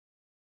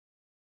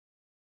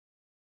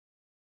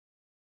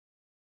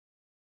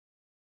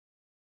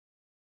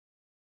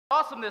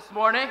Awesome this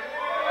morning.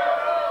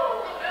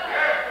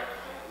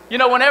 You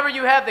know, whenever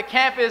you have the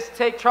campus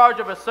take charge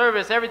of a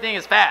service, everything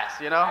is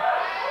fast, you know.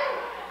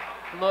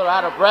 A little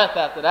out of breath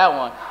after that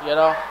one, you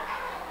know.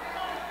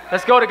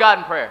 Let's go to God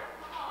in prayer.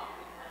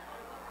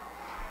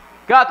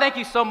 God, thank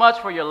you so much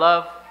for your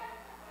love.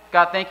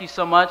 God, thank you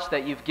so much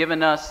that you've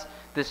given us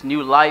this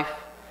new life,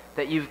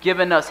 that you've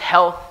given us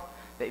health,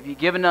 that you've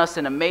given us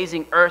an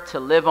amazing earth to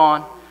live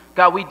on.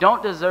 God, we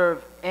don't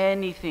deserve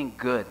anything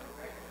good,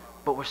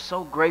 but we're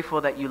so grateful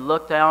that you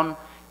look down,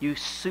 you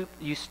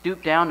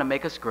stoop down to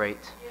make us great.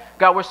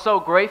 God, we're so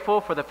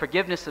grateful for the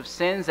forgiveness of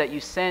sins that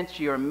you sent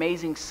your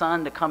amazing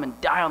Son to come and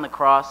die on the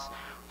cross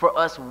for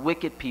us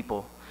wicked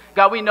people.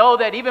 God, we know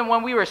that even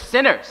when we were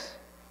sinners,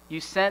 you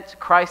sent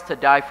Christ to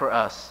die for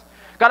us.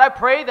 God, I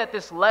pray that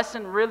this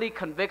lesson really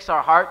convicts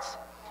our hearts,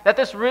 that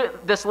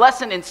this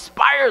lesson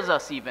inspires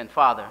us even,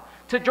 Father,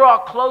 to draw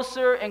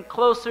closer and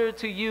closer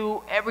to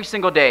you every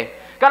single day.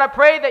 God, I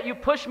pray that you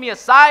push me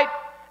aside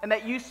and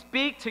that you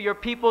speak to your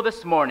people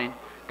this morning.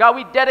 God,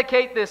 we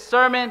dedicate this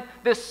sermon,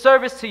 this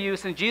service to you.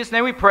 In Jesus'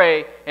 name we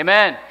pray.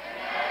 Amen.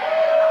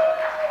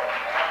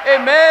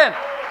 Amen. Amen.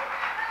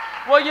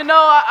 Well, you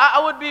know, I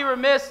would be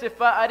remiss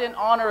if I didn't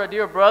honor a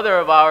dear brother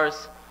of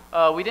ours.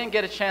 We didn't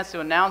get a chance to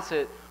announce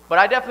it, but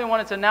I definitely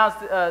wanted to announce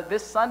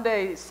this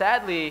Sunday,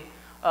 sadly,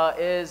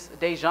 is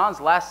Dejan's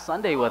last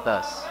Sunday with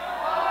us.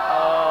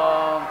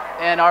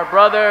 And our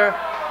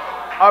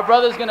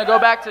brother's going to go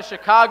back to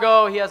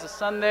Chicago. He has a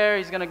son there.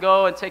 He's going to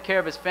go and take care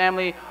of his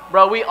family.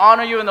 Bro, we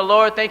honor you in the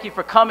Lord. Thank you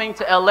for coming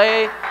to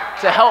LA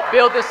to help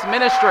build this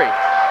ministry.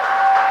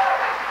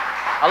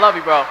 I love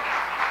you, bro.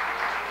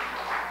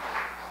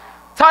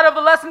 Title of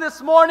the lesson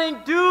this morning,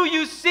 do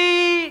you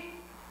see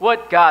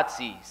what God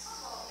sees?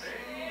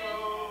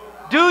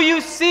 Do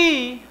you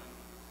see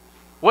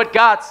what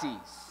God sees?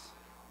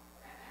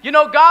 You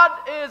know, God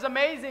is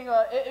amazing.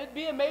 It'd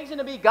be amazing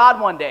to be God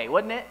one day,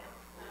 wouldn't it?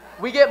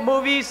 We get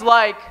movies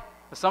like,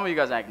 some of you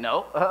guys are like,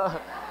 no.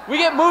 We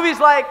get movies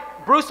like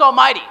Bruce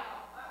Almighty,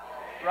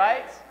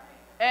 right?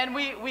 And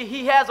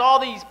he has all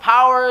these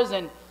powers,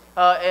 and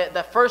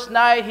the first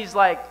night he's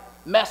like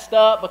messed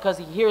up because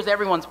he hears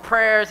everyone's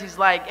prayers. He's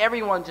like,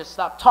 everyone just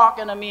stop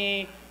talking to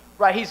me,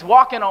 right? He's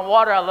walking on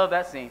water. I love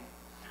that scene.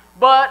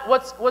 But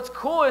what's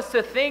cool is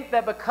to think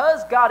that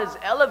because God is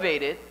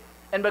elevated,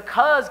 and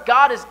because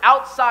God is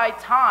outside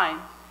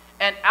time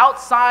and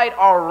outside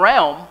our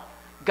realm,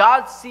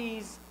 God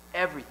sees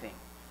everything.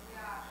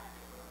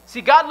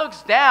 See, God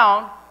looks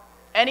down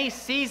and he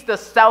sees the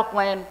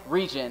Southland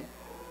region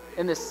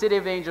in the City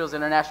of Angels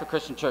International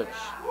Christian Church.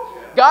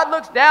 God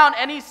looks down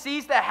and he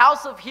sees the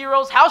House of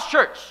Heroes House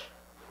Church.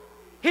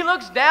 He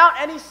looks down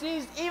and he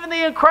sees even the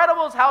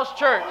Incredibles House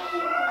Church.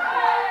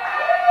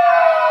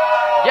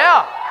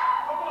 Yeah,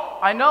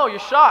 I know, you're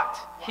shocked.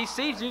 He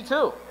sees you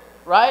too,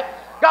 right?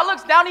 God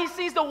looks down and he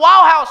sees the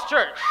Wow House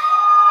Church.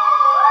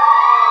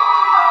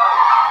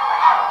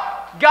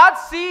 God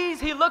sees,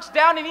 he looks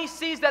down and he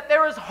sees that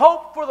there is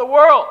hope for the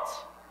world.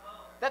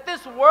 That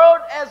this world,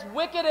 as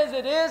wicked as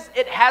it is,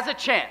 it has a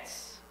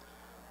chance.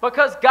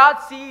 Because God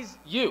sees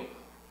you.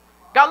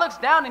 God looks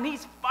down and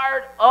he's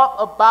fired up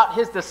about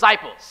his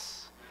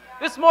disciples.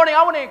 This morning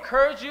I want to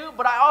encourage you,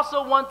 but I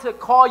also want to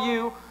call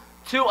you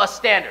to a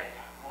standard.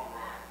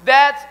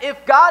 That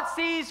if God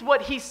sees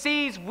what he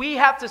sees, we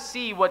have to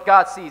see what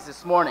God sees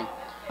this morning.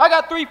 I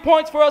got 3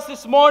 points for us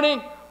this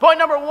morning. Point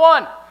number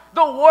 1.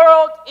 The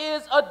world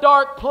is a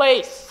dark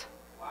place.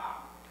 Wow.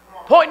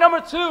 Point number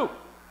 2,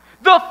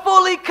 the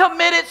fully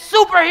committed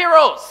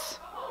superheroes.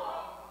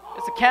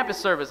 It's a campus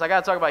service. I got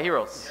to talk about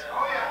heroes.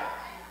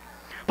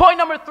 Point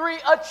number 3,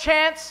 a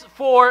chance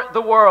for the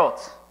world.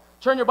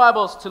 Turn your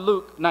Bibles to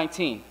Luke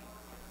 19.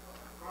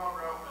 Come on,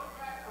 bro.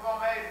 Come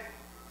on, mate.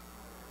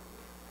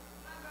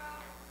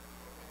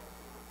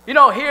 You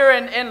know, here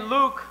in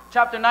Luke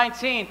chapter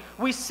 19,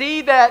 we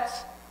see that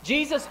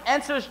Jesus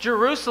enters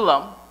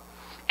Jerusalem,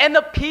 and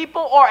the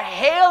people are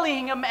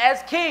hailing him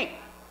as king.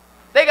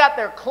 They got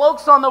their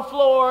cloaks on the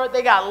floor,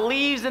 they got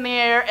leaves in the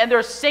air, and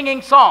they're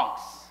singing songs.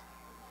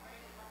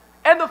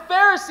 And the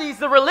Pharisees,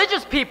 the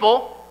religious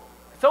people,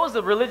 it's always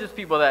the religious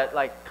people that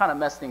like kind of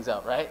mess things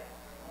up, right?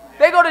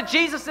 They go to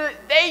Jesus and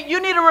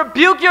you need to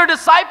rebuke your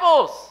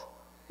disciples.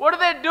 What are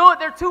they doing?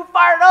 They're too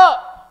fired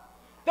up.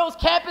 Those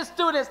campus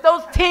students,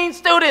 those teen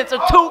students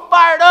are too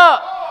fired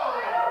up.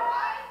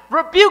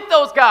 Rebuke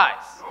those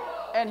guys.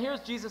 And here's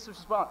Jesus'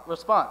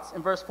 response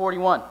in verse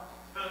 41.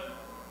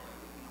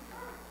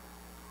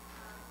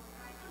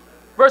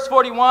 Verse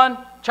 41,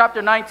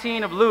 chapter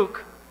 19 of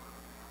Luke.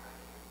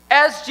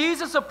 As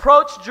Jesus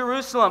approached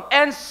Jerusalem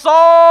and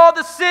saw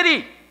the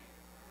city,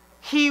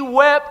 he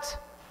wept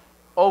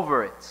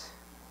over it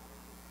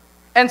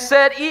and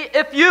said,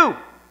 if you,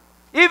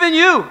 even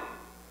you,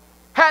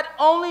 had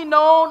only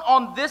known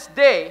on this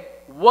day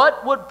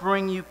what would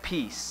bring you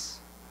peace,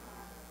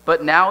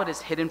 but now it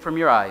is hidden from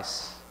your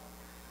eyes.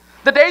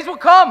 The days will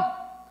come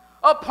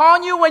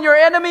upon you when your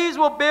enemies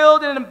will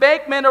build an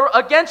embankment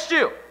against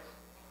you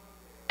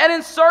and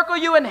encircle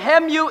you and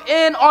hem you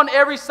in on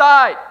every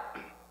side.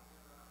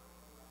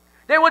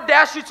 They will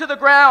dash you to the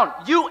ground,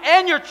 you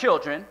and your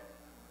children,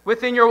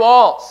 within your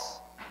walls.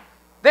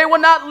 They will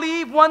not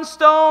leave one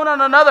stone on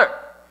another,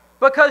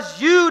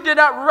 because you did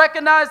not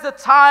recognize the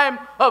time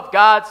of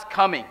God's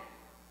coming.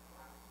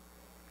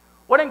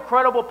 What an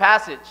incredible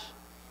passage.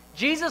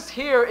 Jesus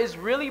here is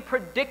really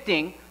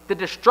predicting the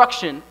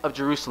destruction of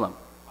Jerusalem.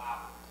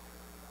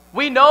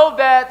 We know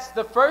that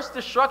the first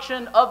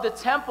destruction of the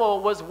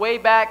temple was way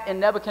back in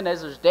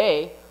Nebuchadnezzar's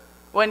day,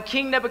 when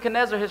King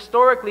Nebuchadnezzar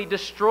historically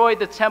destroyed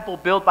the temple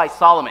built by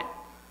Solomon,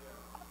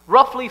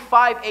 roughly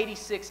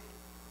 586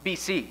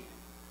 BC.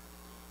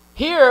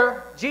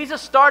 Here,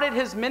 Jesus started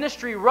his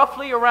ministry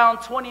roughly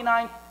around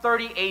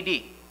 2930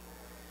 AD.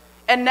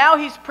 And now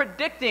he's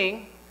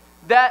predicting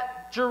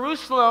that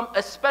Jerusalem,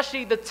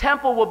 especially the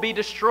temple, will be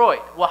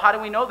destroyed. Well, how do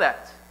we know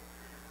that?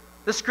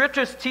 The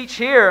scriptures teach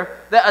here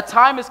that a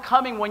time is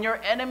coming when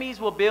your enemies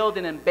will build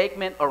an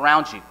embankment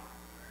around you.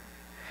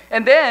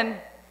 And then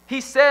he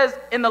says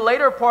in the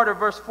later part of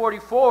verse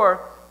 44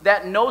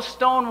 that no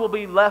stone will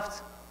be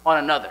left on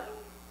another.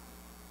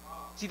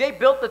 See, they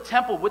built the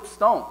temple with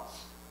stones.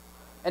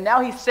 And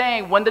now he's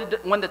saying when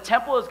the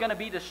temple is going to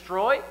be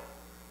destroyed,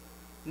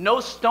 no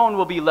stone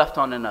will be left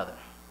on another.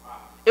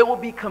 It will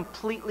be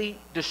completely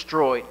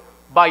destroyed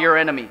by your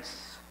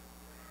enemies.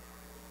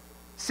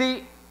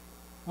 See,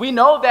 we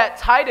know that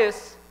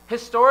Titus,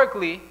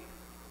 historically,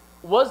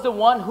 was the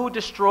one who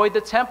destroyed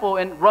the temple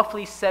in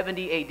roughly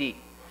 70 AD.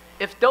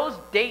 If those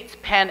dates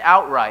pan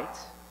out right,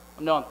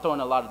 I know I'm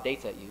throwing a lot of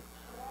dates at you,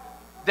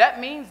 that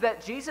means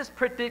that Jesus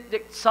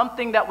predicted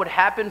something that would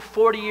happen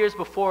 40 years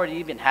before it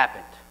even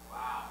happened.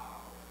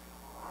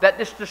 That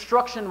this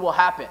destruction will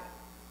happen.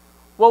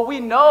 Well, we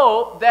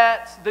know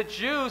that the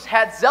Jews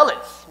had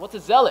zealots. What's a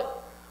zealot?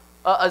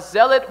 A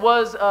zealot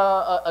was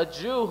a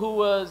Jew who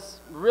was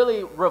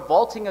really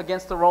revolting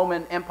against the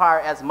Roman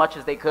Empire as much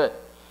as they could.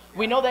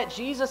 We know that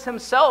Jesus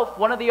himself,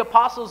 one of the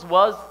apostles,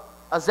 was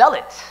a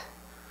zealot.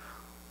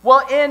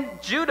 Well, in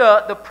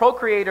Judah, the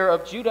procurator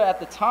of Judah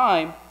at the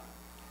time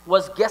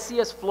was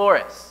Gessius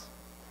Florus.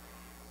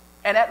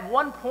 And at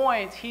one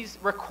point, he's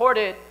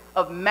recorded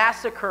of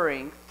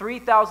massacring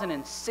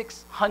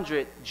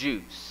 3,600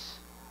 Jews.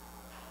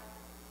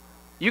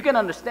 You can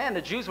understand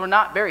the Jews were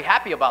not very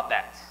happy about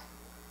that.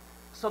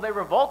 So they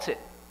revolted.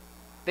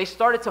 They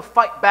started to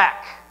fight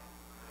back.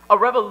 A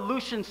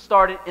revolution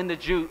started in the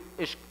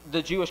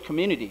Jewish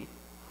community.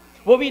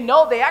 Well, we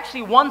know they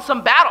actually won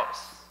some battles.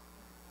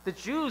 The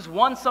Jews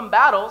won some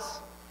battles,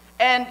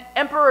 and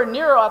Emperor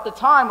Nero at the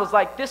time was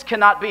like, this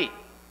cannot be.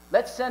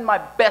 Let's send my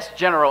best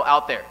general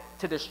out there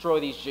to destroy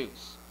these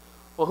Jews.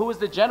 Well, who was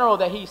the general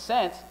that he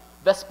sent?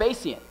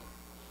 Vespasian.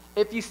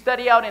 If you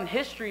study out in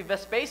history,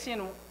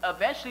 Vespasian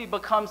eventually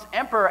becomes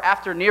emperor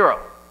after Nero.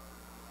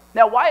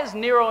 Now, why is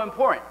Nero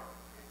important?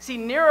 See,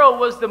 Nero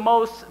was the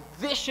most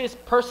vicious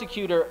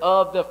persecutor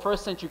of the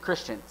first century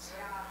Christians.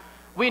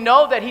 We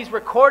know that he's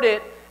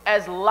recorded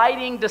as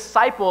lighting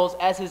disciples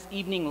as his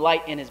evening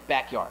light in his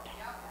backyard.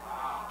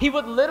 He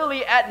would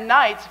literally at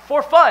night,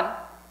 for fun,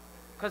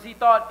 because he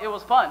thought it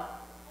was fun,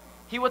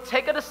 he would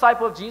take a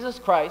disciple of Jesus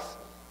Christ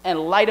and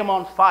light him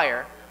on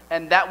fire,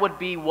 and that would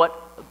be what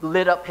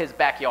lit up his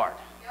backyard.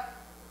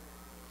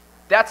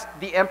 That's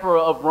the emperor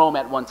of Rome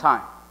at one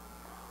time.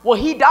 Well,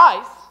 he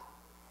dies,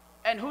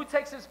 and who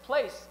takes his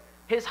place?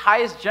 His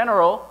highest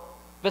general,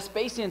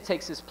 Vespasian,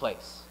 takes his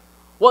place.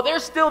 Well,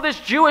 there's still this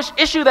Jewish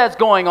issue that's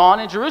going on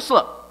in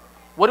Jerusalem.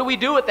 What do we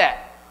do with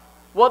that?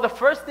 Well, the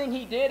first thing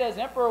he did as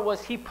emperor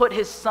was he put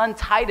his son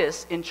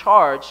Titus in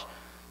charge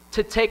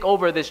to take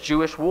over this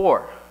Jewish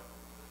war.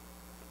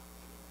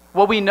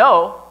 Well, we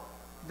know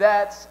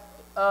that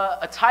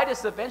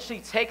Titus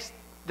eventually takes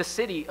the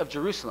city of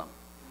Jerusalem.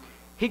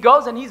 He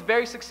goes and he's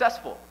very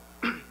successful.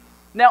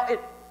 Now,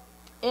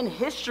 in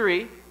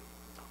history,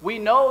 we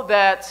know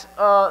that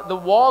the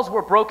walls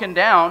were broken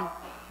down,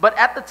 but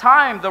at the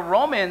time, the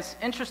Romans,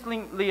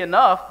 interestingly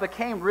enough,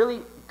 became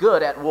really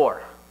good at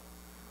war,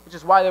 which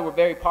is why they were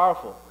very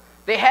powerful.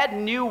 They had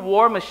new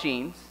war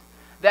machines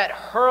that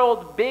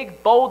hurled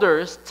big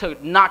boulders to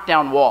knock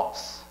down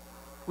walls.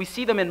 We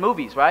see them in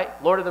movies, right?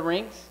 Lord of the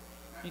Rings.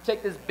 You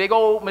take this big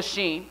old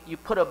machine, you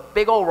put a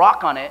big old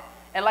rock on it,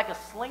 and like a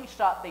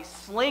slingshot, they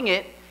sling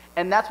it,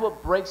 and that's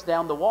what breaks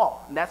down the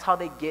wall. And that's how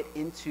they get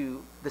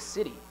into the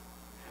city.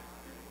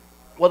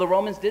 Well, the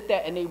Romans did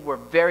that, and they were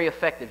very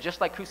effective, just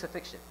like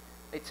crucifixion.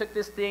 They took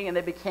this thing, and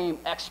they became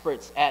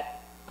experts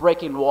at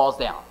breaking walls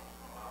down.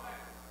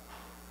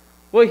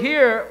 Well,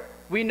 here,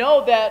 we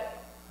know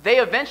that they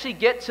eventually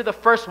get to the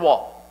first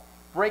wall,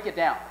 break it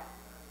down.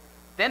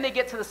 Then they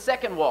get to the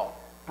second wall,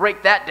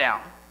 break that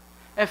down.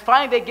 And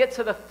finally, they get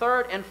to the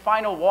third and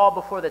final wall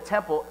before the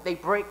temple. They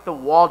break the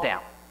wall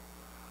down.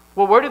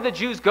 Well, where do the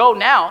Jews go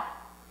now?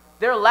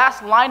 Their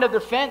last line of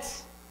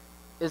defense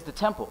is the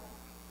temple.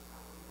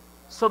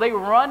 So they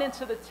run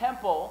into the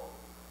temple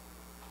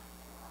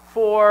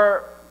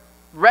for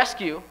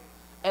rescue,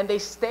 and they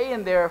stay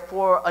in there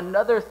for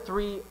another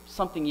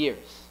 3-something years.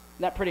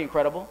 Isn't that pretty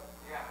incredible?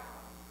 Yeah.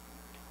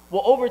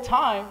 Well, over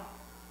time,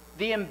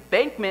 the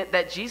embankment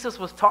that Jesus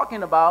was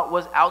talking about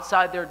was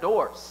outside their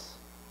doors.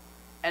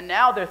 And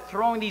now they're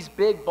throwing these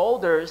big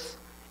boulders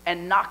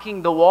and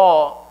knocking the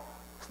wall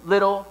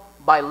little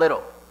by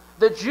little.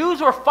 The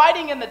Jews were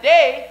fighting in the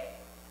day,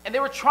 and they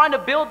were trying to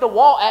build the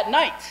wall at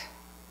night.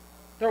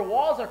 Their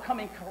walls are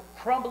coming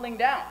crumbling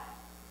down.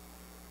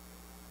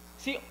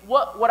 See,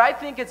 what I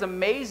think is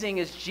amazing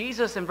is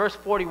Jesus in verse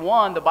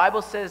 41, the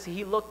Bible says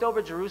he looked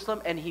over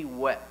Jerusalem and he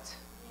wept.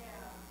 Yeah.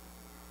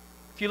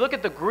 If you look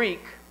at the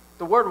Greek,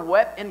 the word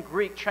wept in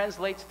Greek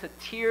translates to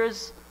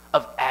tears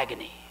of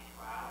agony.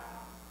 Wow.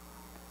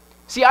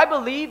 See, I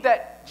believe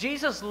that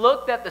Jesus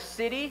looked at the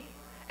city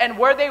and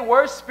where they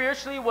were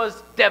spiritually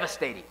was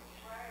devastating.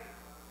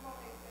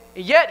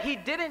 Yet he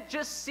didn't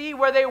just see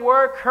where they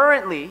were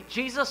currently.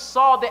 Jesus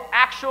saw the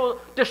actual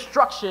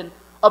destruction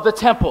of the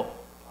temple.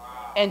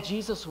 Wow. And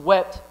Jesus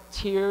wept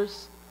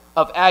tears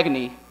of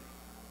agony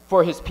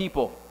for his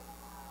people.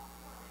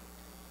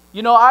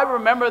 You know, I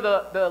remember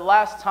the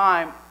last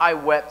time I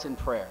wept in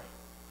prayer,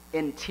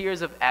 in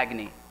tears of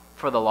agony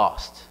for the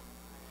lost.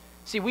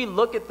 See, we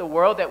look at the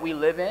world that we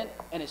live in,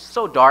 and it's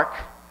so dark.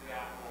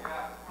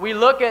 We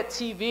look at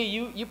TV,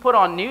 you put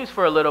on news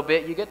for a little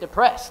bit, you get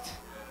depressed.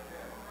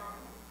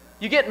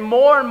 You get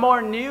more and more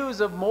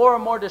news of more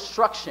and more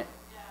destruction.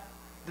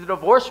 The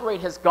divorce rate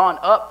has gone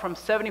up from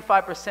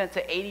 75%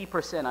 to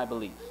 80%, I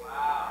believe.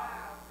 Wow.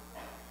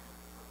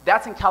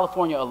 That's in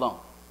California alone.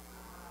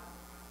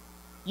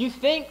 You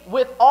think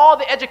with all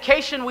the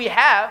education we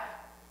have,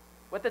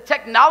 with the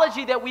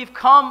technology that we've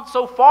come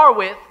so far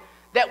with,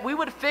 that we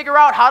would figure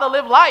out how to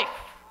live life.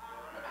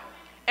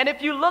 And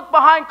if you look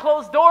behind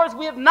closed doors,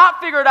 we have not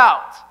figured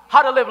out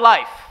how to live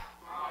life.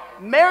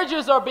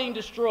 Marriages are being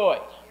destroyed.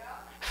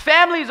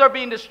 Families are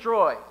being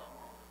destroyed.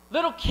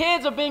 Little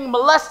kids are being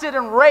molested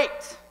and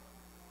raped.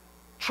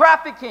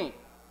 Trafficking.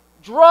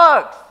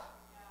 Drugs.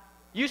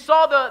 You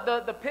saw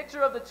the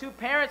picture of the two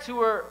parents who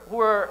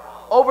were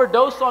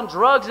overdosed on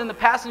drugs in the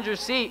passenger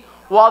seat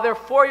while their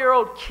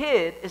 4-year-old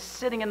kid is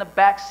sitting in the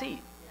back seat.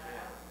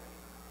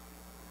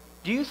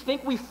 Do you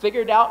think we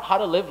figured out how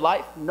to live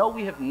life? No,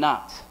 we have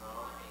not.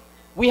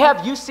 We have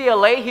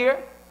UCLA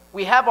here.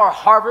 We have our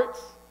Harvards.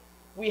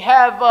 We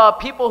have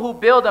people who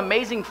build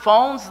amazing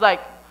phones like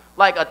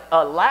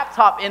a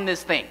laptop in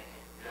this thing.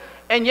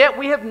 And yet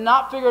we have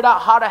not figured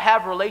out how to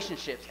have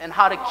relationships and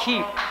how to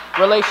keep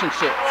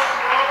relationships.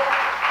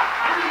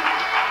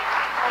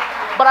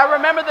 But I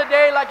remember the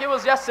day like it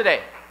was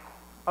yesterday.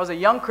 I was a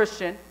young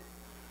Christian,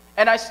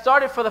 and I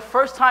started for the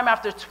first time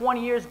after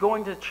 20 years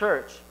going to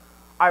church.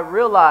 I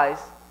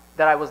realized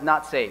that I was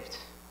not saved.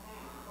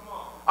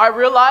 I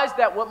realized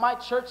that what my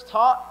church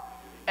taught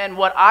and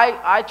what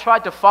I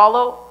tried to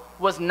follow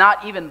was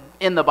not even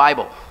in the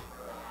Bible.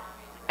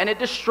 And it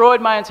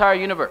destroyed my entire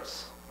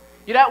universe.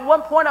 You know, at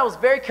one point I was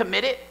very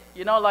committed.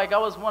 You know, like I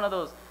was one of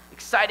those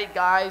excited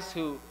guys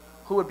who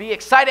would be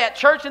excited at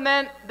church and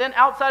then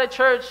outside of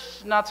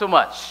church, not so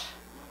much.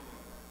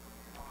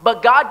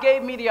 But God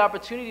gave me the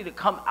opportunity to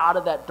come out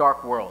of that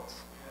dark world.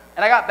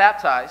 And I got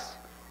baptized.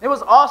 It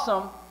was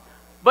awesome.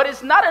 But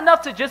it's not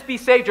enough to just be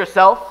saved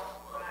yourself.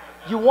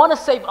 You want to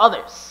save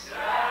others.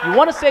 You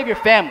want to save your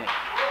family.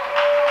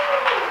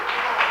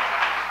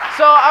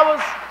 So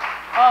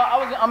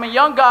I'm a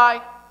young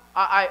guy.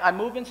 I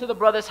moved into the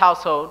brother's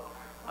household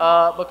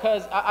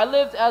because I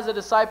lived as a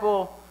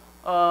disciple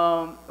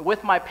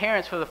with my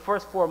parents for the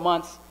first 4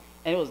 months,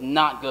 and it was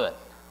not good.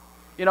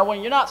 You know, when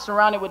you're not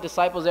surrounded with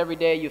disciples every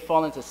day, you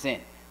fall into sin.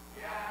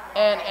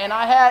 And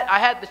I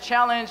had the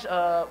challenge.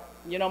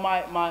 You know,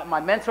 my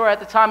mentor at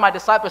the time, my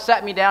disciple,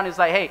 sat me down. He's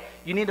like, "Hey,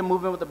 you need to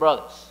move in with the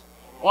brothers."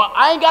 Well,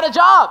 I ain't got a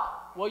job.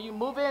 Well, you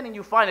move in and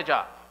you find a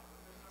job.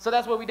 So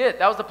that's what we did.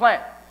 That was the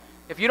plan.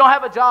 If you don't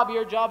have a job,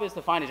 your job is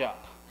to find a job.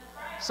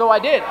 So I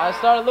did. I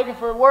started looking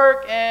for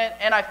work,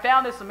 and I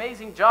found this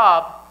amazing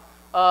job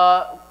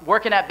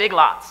working at Big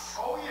Lots.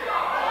 Oh,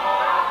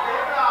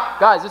 yeah.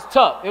 Guys, it's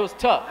tough. It was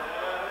tough.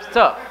 It's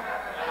tough.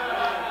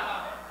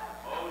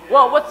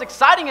 Well, what's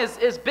exciting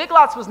is Big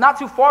Lots was not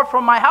too far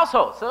from my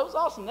household. So it was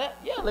awesome.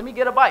 Let me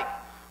get a bike.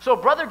 So a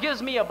brother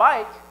gives me a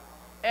bike,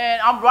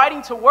 and I'm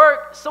riding to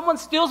work. Someone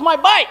steals my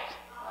bike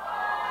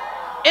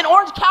in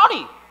Orange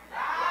County.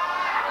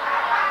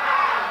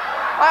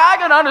 I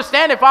can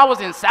understand if I was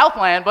in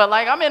Southland, but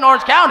like I'm in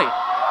Orange County.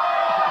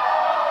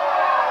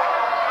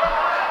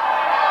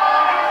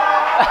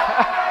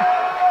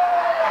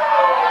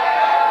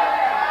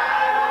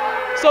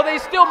 So they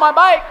steal my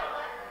bike.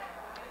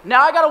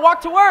 Now I got to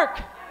walk to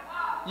work.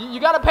 You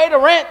got to pay the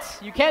rent.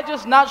 You can't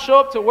just not show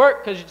up to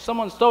work because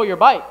someone stole your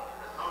bike.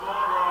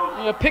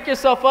 You pick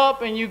yourself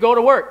up and you go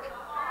to work.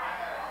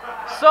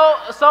 So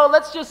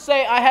let's just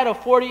say I had a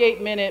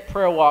 48-minute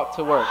prayer walk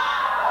to work.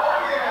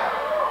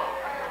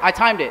 I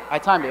timed it.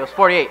 It was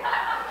 48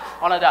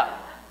 on a dot.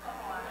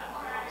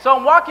 So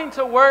I'm walking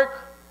to work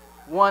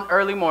one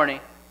early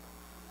morning,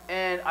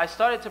 and I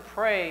started to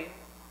pray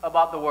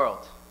about the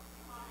world.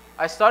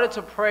 I started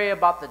to pray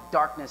about the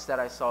darkness that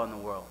I saw in the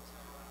world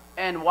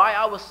and why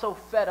I was so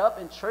fed up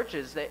in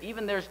churches that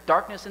even there's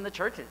darkness in the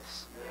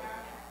churches.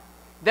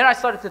 Then I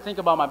started to think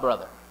about my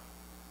brother.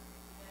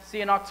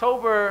 See, in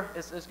October,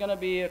 it's going to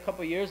be a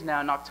couple years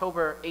now, in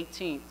October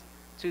 18th,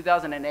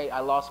 2008, I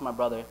lost my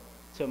brother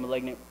to a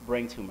malignant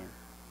brain tumor.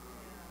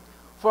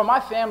 For my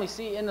family,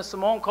 see, in the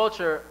Samoan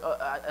culture,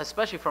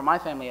 especially for my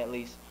family at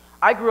least,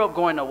 I grew up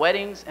going to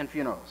weddings and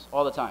funerals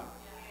all the time.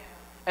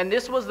 And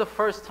this was the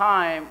first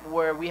time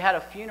where we had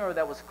a funeral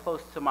that was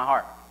close to my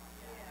heart.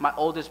 My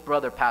oldest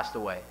brother passed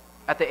away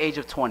at the age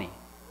of 20.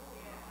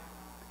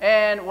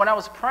 And when I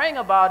was praying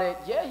about it,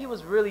 yeah, he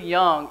was really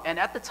young. And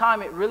at the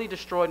time, it really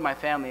destroyed my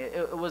family.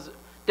 It was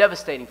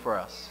devastating for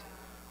us.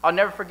 I'll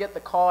never forget the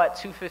call at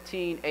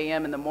 2:15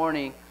 a.m. in the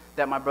morning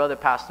that my brother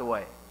passed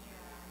away.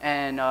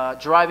 And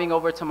driving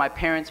over to my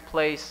parents'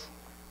 place,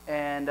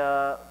 and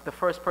the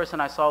first person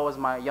I saw was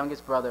my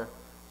youngest brother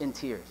in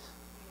tears.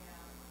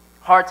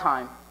 Hard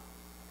time.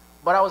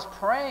 But I was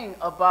praying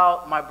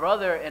about my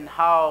brother and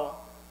how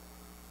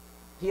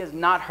he has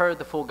not heard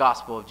the full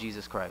gospel of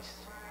Jesus Christ.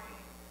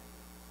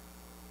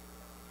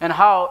 And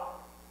how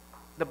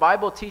the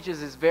Bible teaches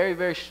this very,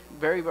 very,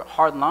 very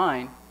hard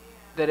line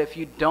that if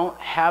you don't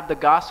have the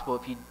gospel,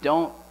 if you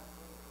don't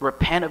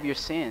repent of your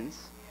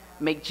sins,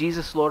 make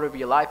Jesus Lord of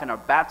your life and are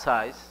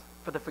baptized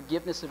for the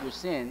forgiveness of your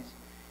sins,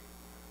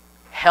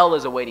 hell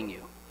is awaiting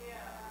you.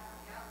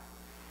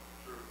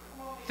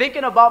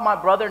 Thinking about my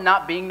brother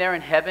not being there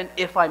in heaven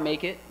if I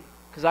make it,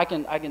 because I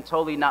can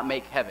totally not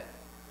make heaven.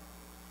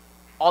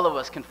 All of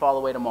us can fall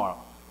away tomorrow.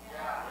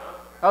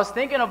 I was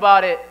thinking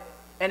about it,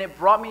 and it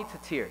brought me to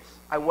tears.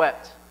 I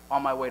wept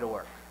on my way to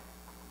work.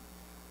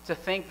 To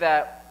think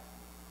that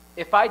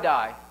if I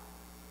die,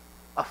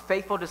 a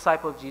faithful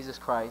disciple of Jesus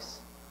Christ,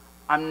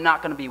 I'm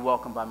not going to be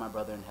welcomed by my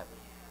brother in heaven.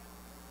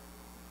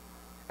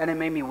 And it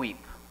made me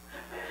weep.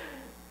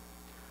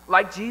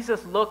 Like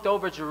Jesus looked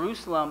over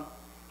Jerusalem,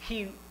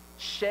 he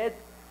shed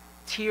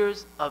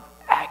tears of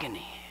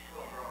agony,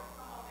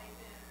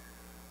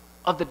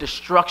 of the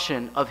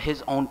destruction of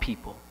his own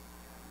people.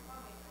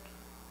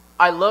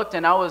 I looked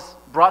and I was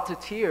brought to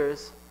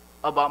tears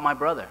about my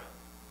brother.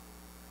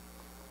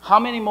 How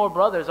many more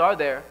brothers are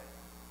there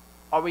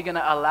are we going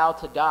to allow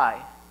to die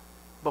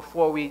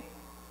before we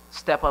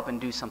step up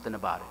and do something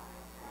about it?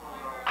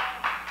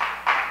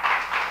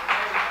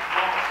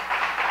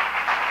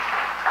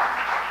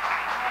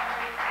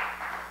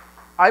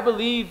 I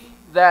believe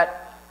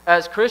that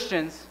as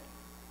Christians,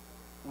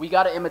 we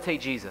got to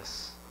imitate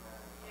Jesus.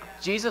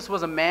 Jesus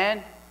was a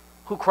man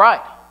who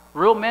cried.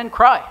 Real men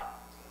cry.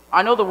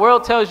 I know the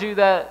world tells you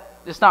that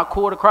it's not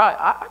cool to cry.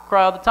 I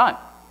cry all the time.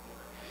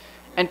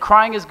 And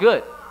crying is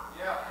good.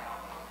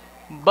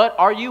 But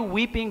are you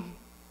weeping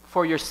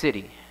for your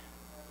city?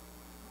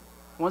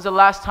 When's the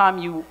last time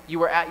you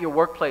were at your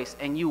workplace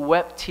and you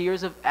wept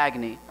tears of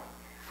agony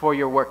for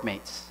your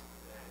workmates?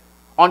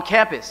 On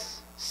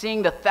campus,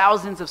 seeing the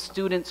thousands of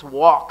students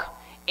walk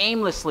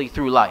aimlessly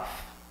through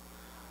life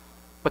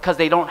because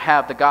they don't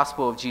have the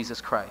gospel of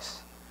Jesus Christ.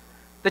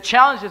 The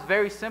challenge is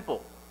very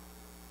simple.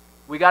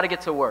 We got to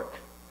get to work.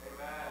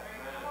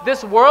 Amen.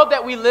 This world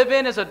that we live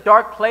in is a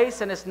dark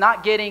place, and it's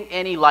not getting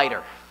any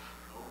lighter.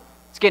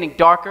 It's getting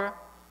darker,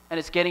 and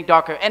it's getting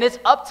darker. And it's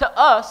up to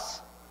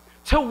us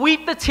to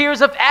weep the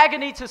tears of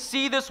agony to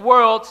see this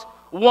world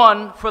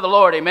won for the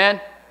Lord. Amen?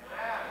 Amen.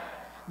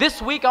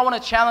 This week, I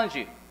want to challenge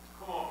you.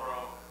 Come on, bro.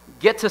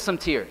 Get to some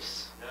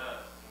tears. Yes.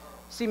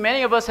 See,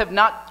 many of us have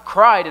not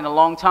cried in a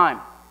long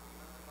time.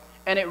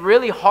 And it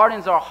really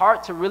hardens our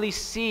heart to really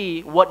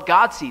see what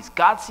God sees.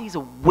 God sees a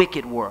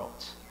wicked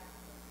world.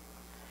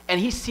 And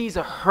he sees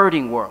a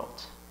hurting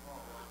world.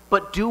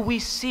 But do we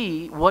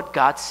see what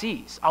God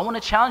sees? I want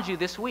to challenge you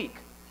this week.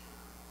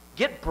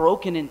 Get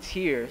broken in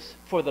tears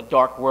for the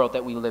dark world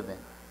that we live in.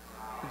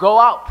 Go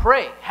out,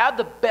 pray. Have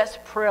the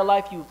best prayer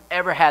life you've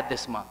ever had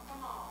this month.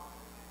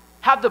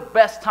 Have the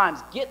best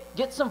times.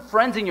 Get some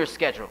friends in your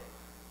schedule.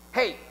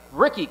 Hey,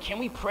 Ricky, can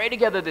we pray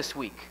together this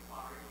week?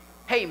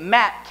 Hey,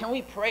 Matt, can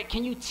we pray?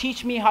 Can you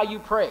teach me how you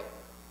pray?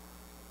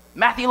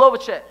 Matthew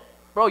Lovacek,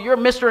 bro, you're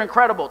Mr.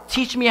 Incredible.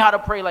 Teach me how to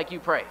pray like you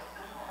pray.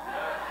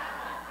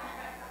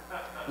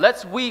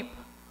 Let's weep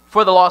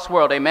for the lost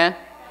world, amen?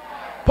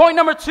 Point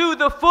number 2,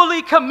 the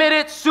fully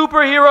committed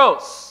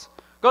superheroes.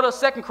 Go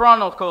to 2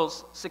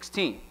 Chronicles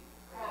 16.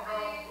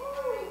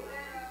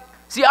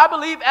 See, I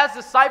believe as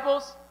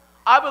disciples,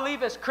 I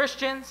believe as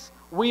Christians,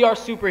 we are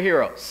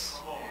superheroes.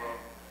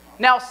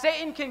 Now,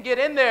 Satan can get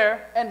in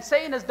there, and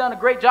Satan has done a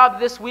great job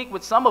this week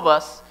with some of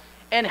us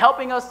in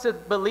helping us to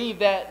believe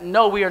that,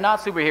 no, we are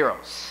not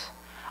superheroes.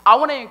 I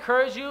want to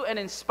encourage you and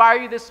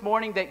inspire you this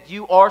morning that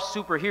you are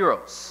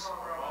superheroes.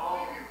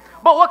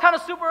 But what kind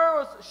of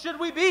superheroes should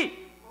we be?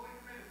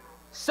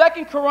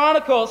 2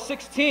 Chronicles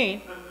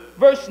 16,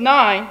 verse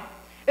 9,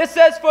 it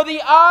says, "For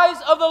the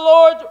eyes of the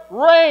Lord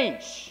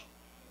range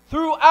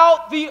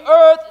throughout the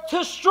earth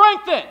to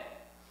strengthen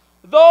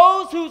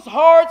those whose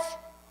hearts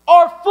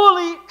are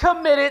fully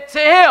committed to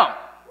him."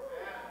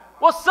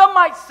 Well, some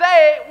might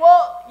say,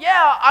 well,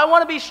 yeah, I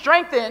want to be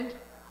strengthened.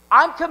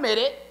 I'm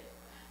committed.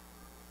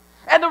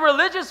 And the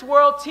religious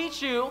world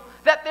teach you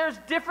that there's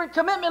different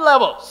commitment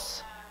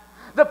levels.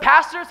 The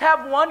pastors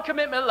have one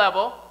commitment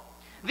level.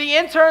 The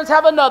interns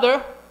have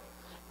another.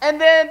 And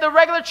then the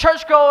regular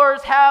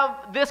churchgoers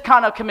have this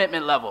kind of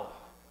commitment level.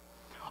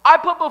 I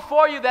put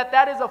before you that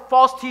that is a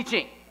false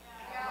teaching.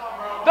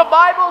 The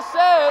Bible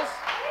says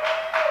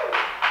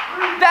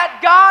that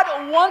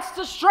God wants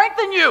to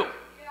strengthen you.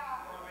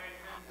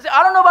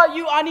 I don't know about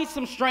you, I need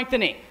some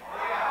strengthening.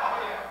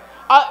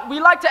 We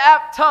like to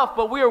act tough,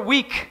 but we are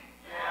weak.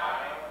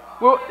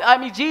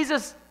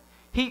 Jesus,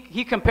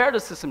 he compared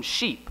us to some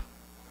sheep,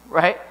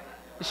 right?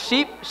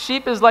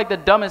 Sheep is like the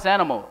dumbest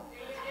animal.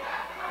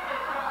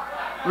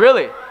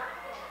 Really.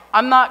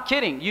 I'm not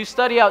kidding. You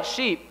study out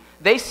sheep.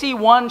 They see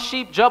one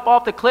sheep jump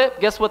off the cliff,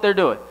 guess what they're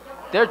doing?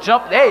 They're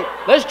jumping, hey,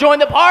 let's join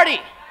the party.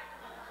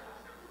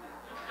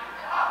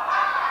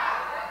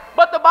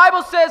 But the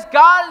Bible says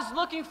God is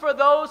looking for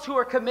those who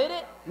are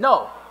committed.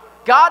 No,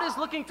 God is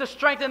looking to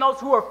strengthen those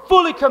who are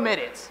fully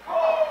committed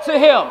to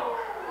Him.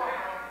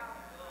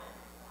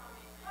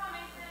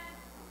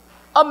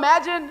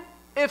 Imagine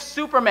if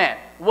Superman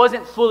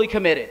wasn't fully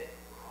committed.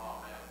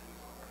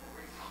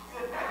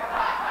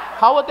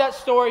 How would that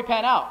story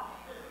pan out?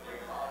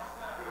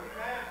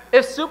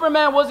 If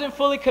Superman wasn't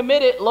fully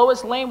committed,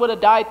 Lois Lane would have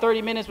died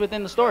 30 minutes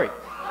within the story.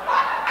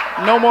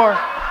 No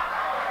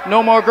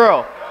more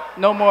girl.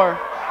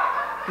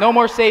 No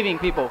more saving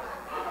people.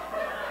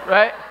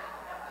 Right?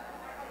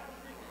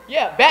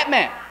 Yeah,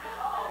 Batman.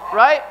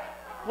 Right?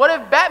 What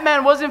if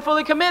Batman wasn't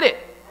fully committed?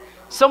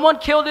 Someone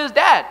killed his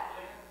dad.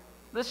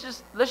 Let's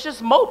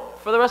just mope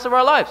for the rest of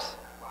our lives.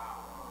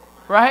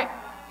 Right?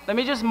 Let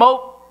me just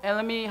mope and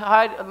let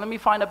me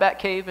find a bat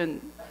cave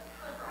and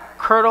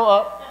curdle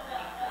up.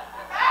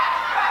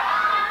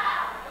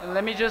 And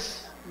let me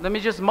just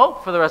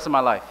mope for the rest of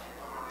my life.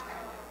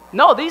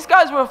 No, these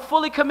guys were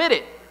fully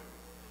committed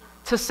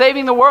to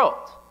saving the world.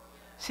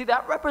 See,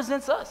 that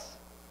represents us.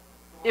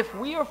 If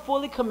we are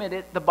fully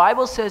committed, the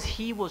Bible says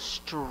He will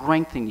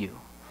strengthen you.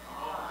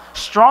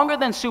 Stronger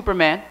than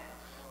Superman,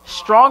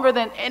 stronger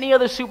than any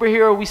other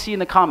superhero we see in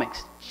the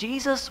comics.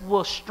 Jesus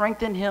will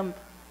strengthen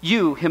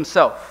you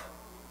Himself.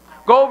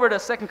 Go over to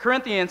 2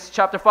 Corinthians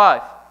chapter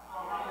 5.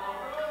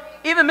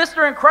 Even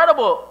Mr.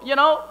 Incredible,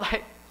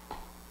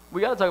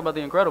 we got to talk about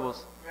the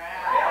Incredibles.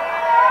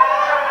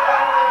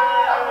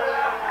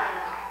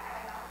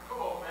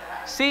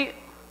 See,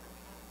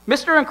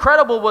 Mr.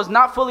 Incredible was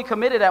not fully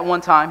committed at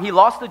one time. He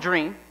lost the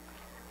dream.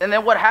 And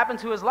then what happened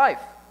to his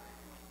life?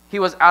 He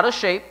was out of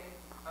shape,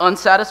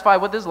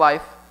 unsatisfied with his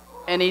life,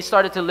 and he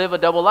started to live a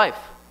double life.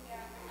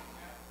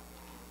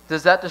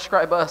 Does that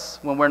describe us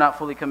when we're not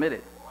fully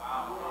committed?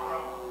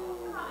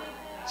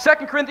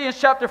 2 Corinthians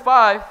chapter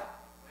 5,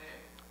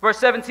 verse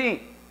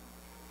 17.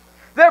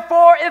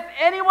 Therefore, if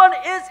anyone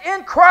is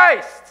in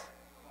Christ,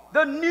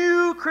 the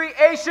new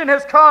creation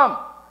has come.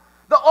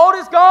 The old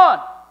is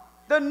gone.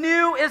 The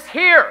new is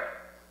here.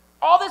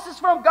 All this is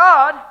from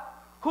God,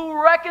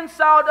 who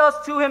reconciled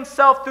us to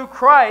Himself through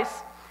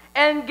Christ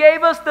and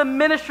gave us the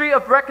ministry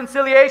of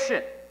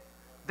reconciliation.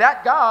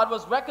 That God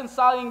was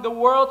reconciling the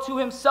world to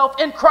Himself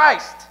in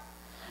Christ,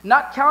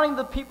 not counting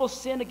the people's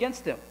sin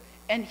against Him.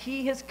 And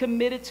He has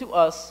committed to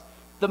us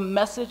the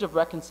message of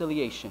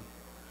reconciliation.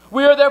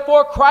 We are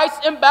therefore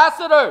Christ's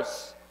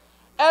ambassadors,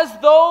 as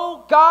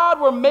though God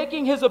were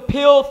making His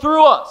appeal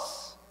through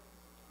us.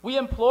 We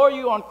implore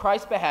you on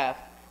Christ's behalf,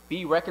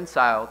 be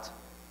reconciled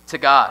to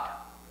God.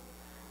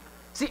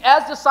 See,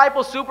 as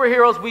disciple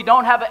superheroes, we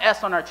don't have an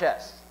S on our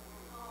chest.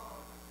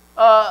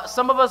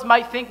 Some of us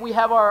might think we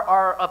have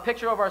a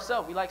picture of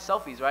ourselves. We like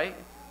selfies, right?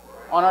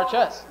 On our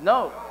chest.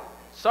 No,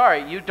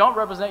 sorry, you don't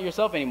represent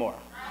yourself anymore.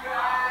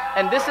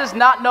 And this is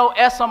not no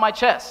S on my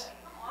chest.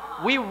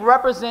 We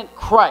represent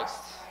Christ.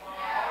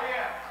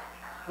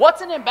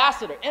 What's an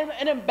ambassador?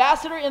 An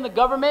ambassador in the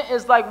government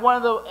is like one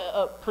of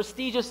the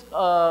prestigious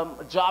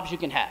jobs you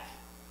can have.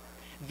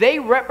 They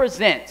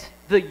represent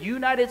the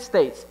United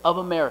States of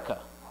America.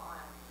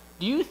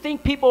 Do you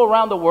think people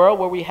around the world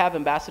where we have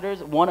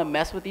ambassadors want to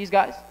mess with these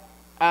guys?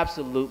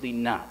 Absolutely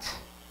not.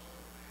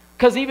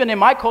 Because even in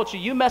my culture,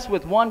 you mess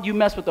with one, you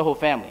mess with the whole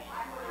family.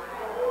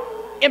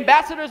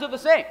 Ambassadors are the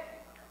same.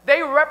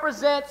 They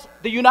represent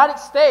the United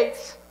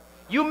States.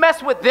 You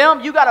mess with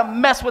them, you got to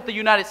mess with the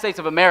United States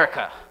of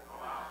America.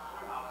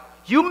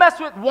 You mess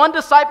with one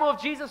disciple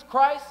of Jesus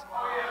Christ,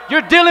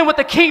 you're dealing with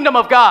the kingdom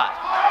of God.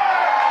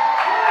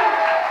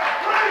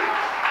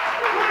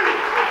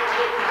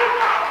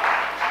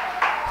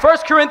 1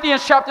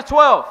 Corinthians chapter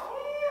 12.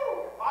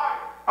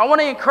 I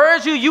want to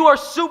encourage you, you are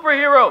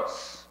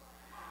superheroes.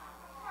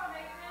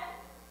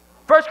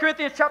 1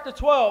 Corinthians chapter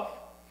 12,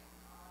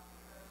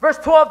 verse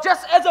 12.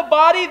 Just as a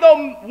body,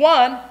 though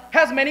one,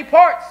 has many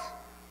parts,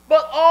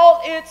 but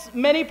all its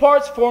many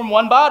parts form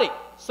one body,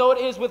 so it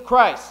is with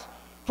Christ.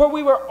 For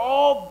we were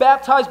all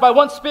baptized by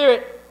one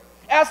Spirit,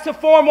 as to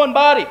form one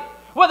body,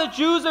 whether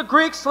Jews or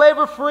Greeks, slave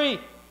or free,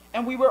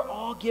 and we were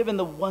all given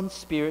the one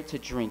Spirit to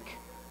drink.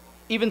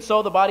 Even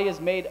so, the body is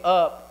made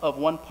up of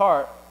one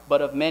part,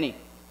 but of many.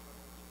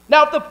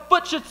 Now, if the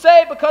foot should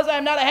say, because I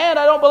am not a hand,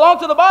 I don't belong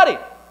to the body,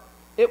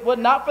 it would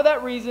not for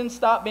that reason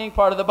stop being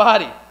part of the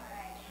body.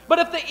 But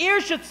if the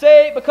ear should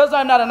say, because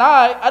I am not an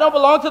eye, I don't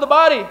belong to the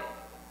body,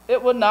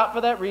 it would not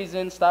for that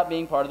reason stop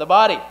being part of the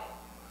body.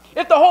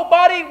 If the whole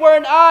body were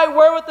an eye,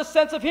 where would the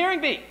sense of hearing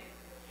be?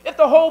 If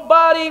the whole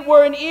body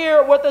were an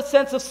ear, what would the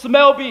sense of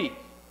smell be?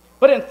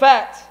 But in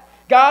fact,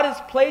 God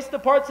has placed the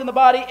parts in the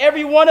body,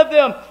 every one of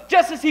them,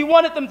 just as he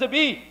wanted them to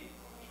be.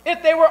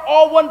 If they were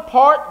all one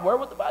part, where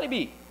would the body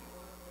be?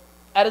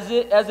 As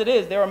it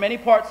is, there are many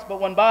parts,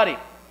 but one body.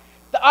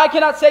 The eye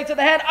cannot say to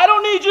the hand, I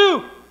don't need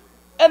you.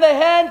 And the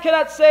hand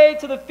cannot say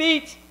to the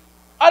feet,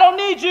 I don't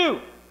need you.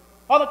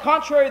 On the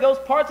contrary, those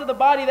parts of the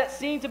body that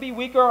seem to be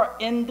weaker are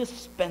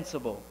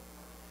indispensable.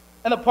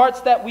 And the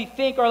parts that we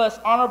think are less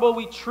honorable,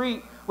 we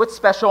treat with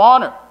special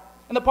honor.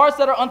 And the parts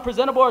that are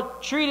unpresentable are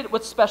treated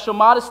with special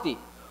modesty,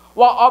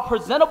 while our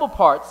presentable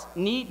parts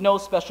need no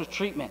special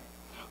treatment.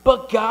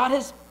 But God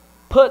has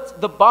put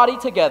the body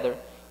together,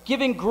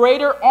 giving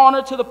greater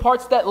honor to the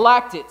parts that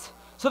lacked it,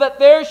 so that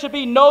there should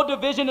be no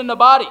division in the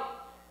body,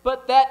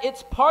 but that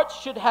its parts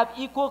should have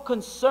equal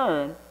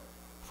concern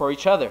for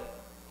each other.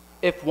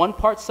 If one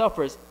part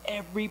suffers,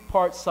 every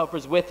part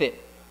suffers with it.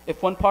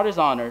 If one part is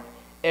honored,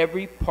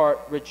 every part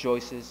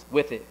rejoices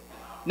with it.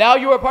 Now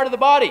you are part of the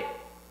body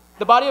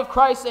of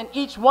Christ, and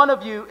each one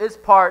of you is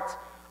part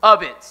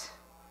of it.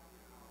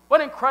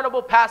 What an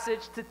incredible passage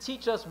to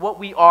teach us what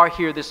we are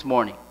here this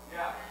morning.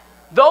 Yeah.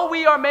 Though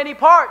we are many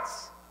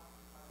parts,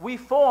 we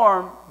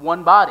form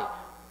one body.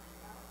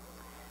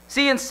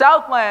 See, in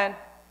Southland,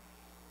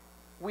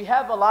 we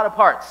have a lot of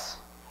parts,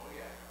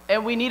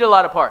 and we need a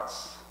lot of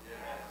parts.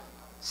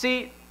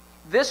 See,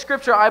 this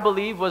scripture, I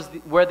believe, was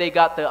where they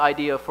got the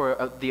idea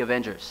for the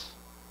Avengers.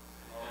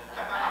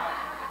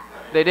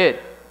 They did.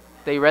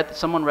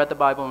 Someone read the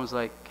Bible and was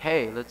like,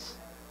 "Hey, let's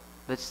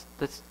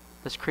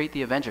create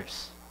the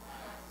Avengers."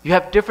 You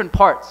have different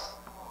parts.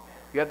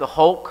 You have the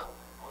Hulk,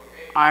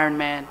 Iron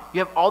Man. You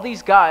have all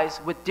these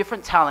guys with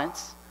different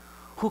talents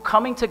who,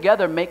 coming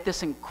together, make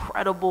this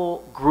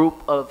incredible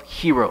group of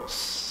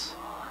heroes.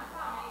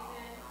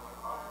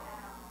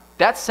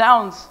 That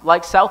sounds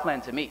like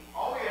Southland to me.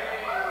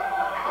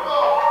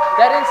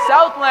 That in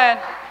Southland,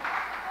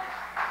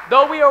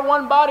 though we are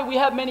one body, we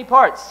have many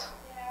parts.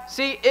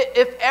 See,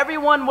 if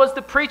everyone was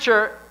the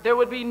preacher, there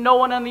would be no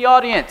one in the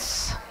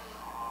audience.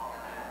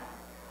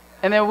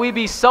 And then we'd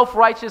be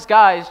self-righteous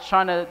guys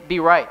trying to be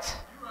right.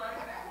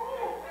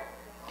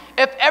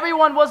 If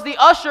everyone was the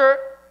usher,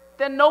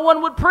 then no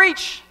one would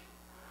preach.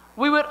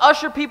 We would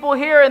usher people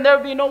here and there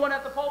would be no one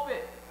at the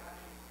pulpit.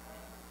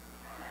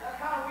 That's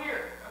kind of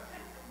weird.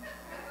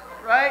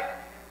 Right?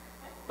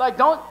 Like,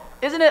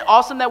 isn't it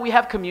awesome that we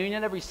have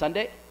communion every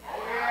Sunday?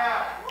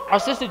 Our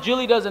sister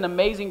Julie does an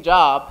amazing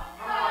job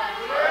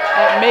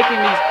at making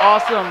these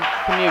awesome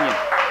communion.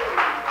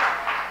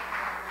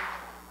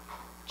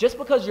 Just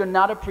because you're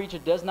not a preacher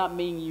does not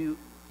mean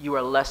you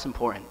are less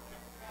important.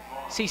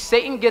 See,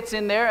 Satan gets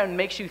in there and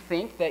makes you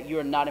think that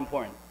you're not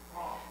important.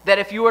 That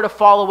if you were to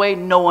fall away,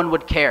 no one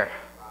would care.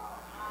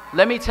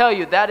 Let me tell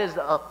you, that is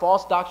a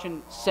false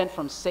doctrine sent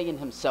from Satan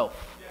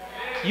himself.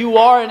 You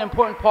are an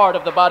important part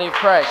of the body of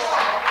Christ.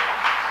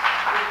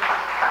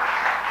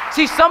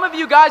 See, some of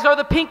you guys are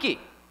the pinky.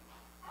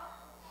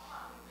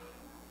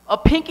 A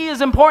pinky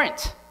is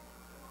important,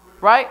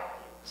 right?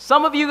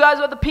 Some of you guys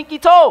are the pinky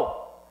toe.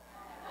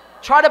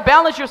 Try to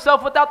balance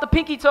yourself without the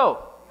pinky toe.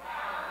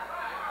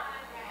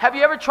 Have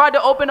you ever tried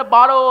to open a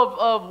bottle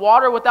of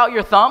water without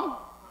your thumb?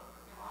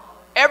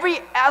 Every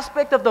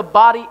aspect of the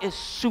body is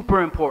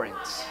super important.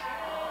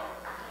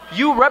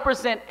 You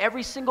represent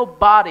every single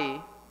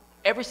body,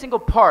 every single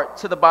part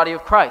to the body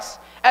of Christ.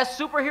 As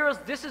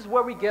superheroes, this is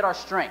where we get our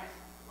strength.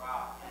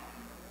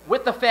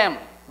 With the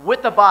family,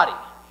 with the body.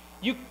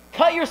 You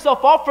cut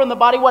yourself off from the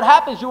body, what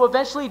happens? You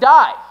eventually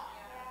die.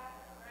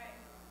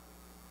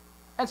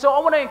 And so I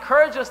want to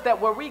encourage us that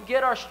where we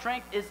get our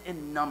strength is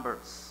in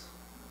numbers.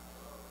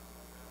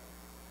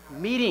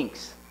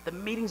 Meetings, the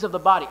meetings of the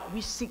body.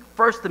 We seek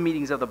first the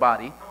meetings of the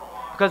body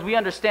because we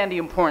understand the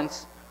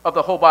importance of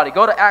the whole body.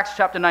 Go to Acts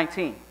chapter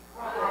 19.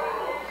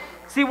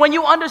 See, when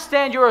you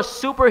understand you're a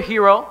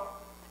superhero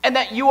and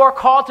that you are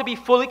called to be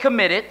fully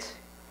committed,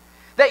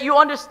 that you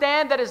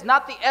understand that it's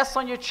not the S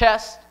on your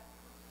chest,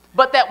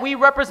 but that we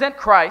represent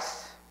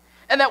Christ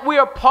and that we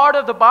are part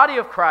of the body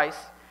of Christ,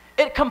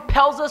 it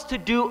compels us to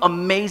do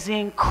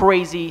amazing,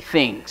 crazy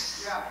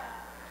things.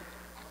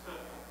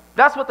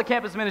 That's what the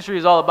campus ministry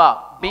is all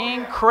about.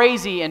 Being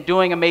crazy and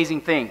doing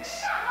amazing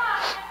things.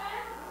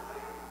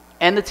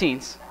 And the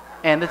teens.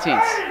 And the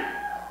teens.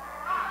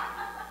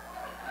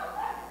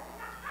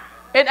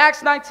 In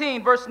Acts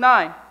 19, verse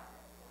 9,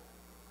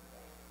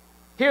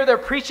 here they're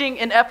preaching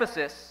in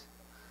Ephesus.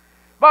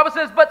 The Bible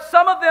says, but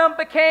some of them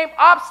became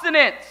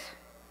obstinate.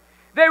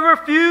 They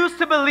refused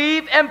to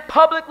believe and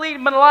publicly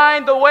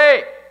maligned the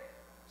way.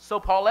 So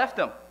Paul left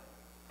them.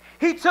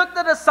 He took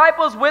the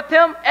disciples with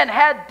him and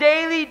had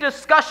daily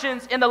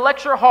discussions in the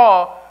lecture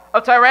hall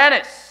of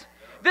Tyrannus.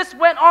 This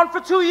went on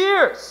for 2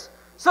 years,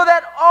 so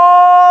that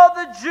all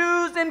the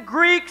Jews and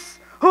Greeks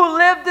who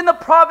lived in the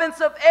province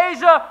of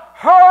Asia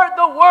heard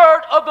the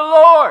word of the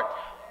Lord.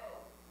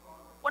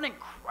 What an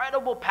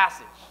incredible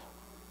passage.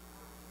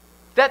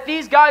 That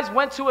these guys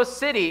went to a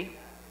city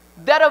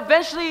that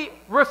eventually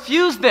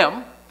refused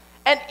them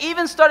and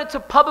even started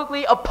to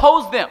publicly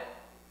oppose them.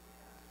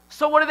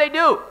 So what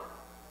do?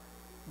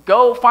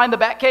 go find the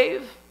bat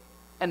cave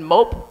and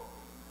mope.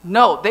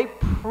 No, they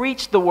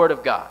preach the word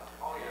of God.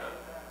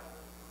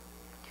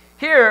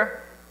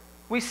 Here,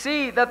 we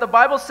see that the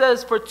Bible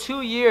says for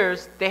 2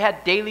 years, they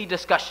had daily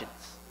discussions.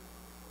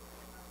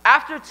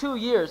 After 2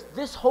 years,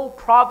 this whole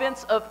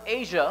province of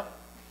Asia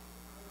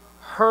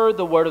heard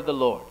the word of the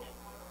Lord.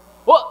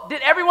 Well,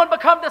 did everyone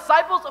become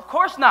disciples? Of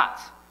course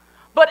not.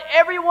 But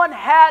everyone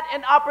had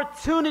an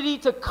opportunity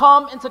to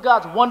come into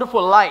God's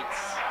wonderful light.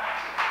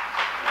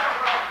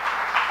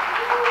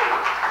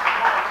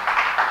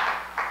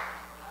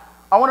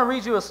 I want to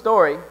read you a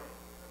story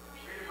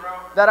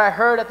that I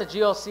heard at the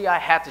GLC. I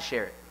had to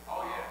share it.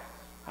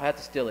 I had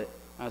to steal it.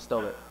 I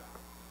stole it.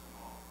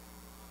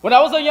 When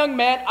I was a young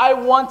man, I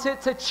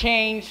wanted to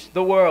change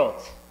the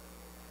world.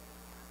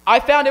 I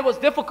found it was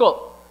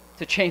difficult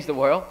to change the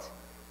world,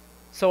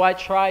 so I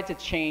tried to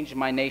change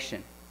my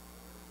nation.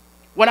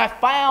 When I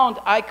found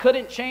I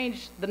couldn't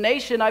change the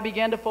nation, I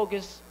began to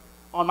focus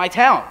on my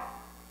town.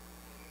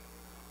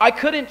 I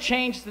couldn't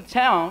change the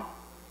town,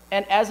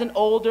 and as an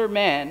older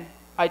man,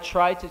 I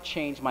tried to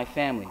change my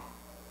family.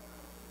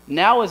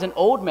 Now, as an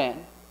old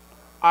man,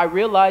 I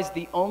realized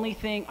the only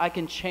thing I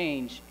can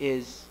change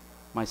is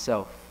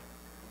myself.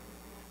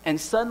 And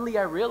suddenly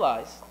I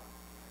realized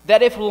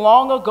that if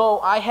long ago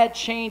I had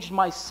changed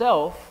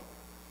myself,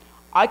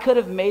 I could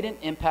have made an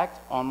impact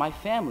on my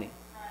family.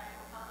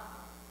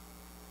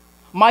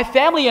 My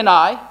family and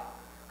I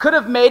could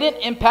have made an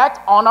impact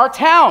on our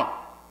town.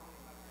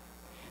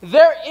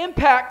 Their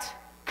impact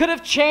could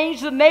have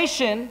changed the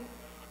nation,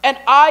 and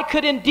I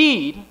could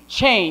indeed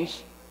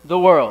change the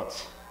world.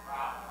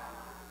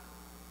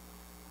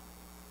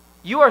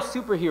 You are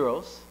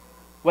superheroes,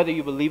 whether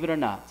you believe it or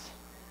not.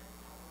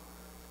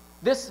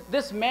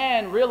 This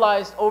man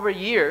realized over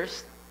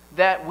years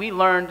that we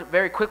learned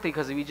very quickly,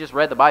 because we just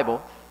read the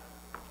Bible,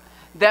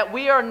 that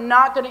we are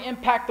not going to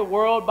impact the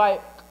world by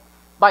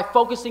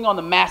focusing on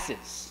the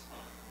masses.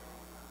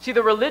 See,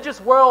 the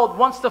religious world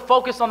wants to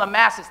focus on the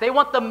masses. They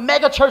want the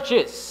mega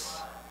churches.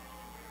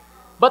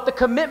 But the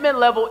commitment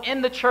level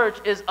in the church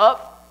is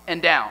up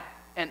and down,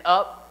 and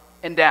up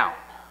and down.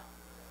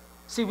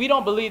 See, we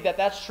don't believe that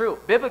that's true.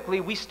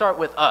 Biblically, we start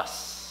with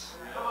us.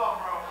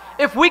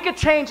 If we could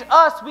change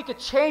us, we could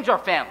change our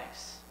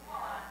families.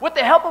 With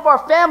the help of our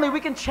family, we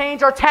can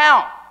change our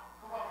town.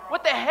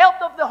 With the help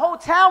of the whole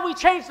town, we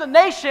change the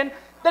nation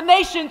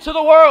to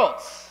the world.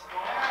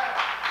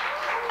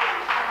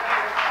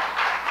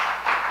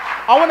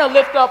 I want to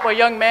lift up a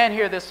young man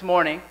here this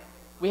morning.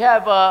 We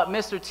have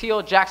Mr.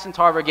 Teal Jackson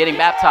Tarver getting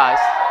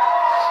baptized.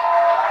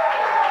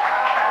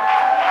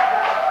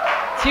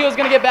 Teal's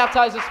going to get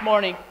baptized this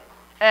morning.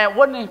 And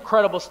what an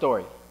incredible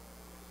story.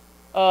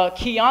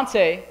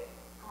 Keontae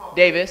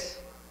Davis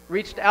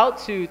reached out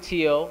to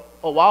Teal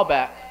a while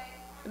back.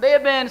 They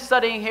had been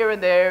studying here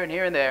and there and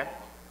here and there.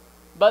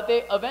 But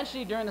they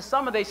eventually, during the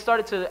summer, they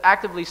started to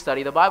actively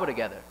study the Bible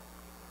together.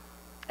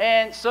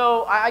 And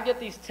so I get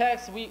these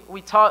texts.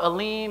 We taught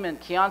Aleem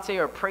and Keontae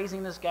are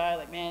praising this guy.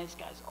 Like, man, this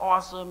guy's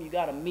awesome. You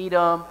got to meet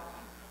him.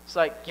 It's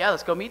like, yeah,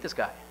 let's go meet this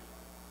guy.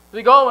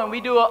 We go and we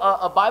do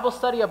a Bible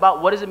study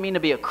about what does it mean to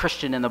be a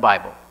Christian in the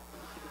Bible.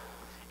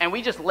 And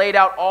we just laid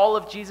out all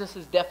of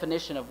Jesus'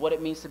 definition of what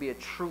it means to be a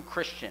true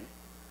Christian,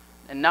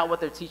 and not what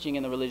they're teaching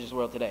in the religious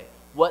world today.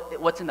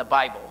 What's in the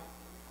Bible.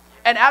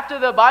 And after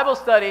the Bible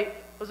study, it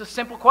was a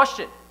simple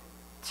question.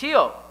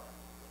 Teal,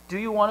 do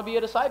you want to be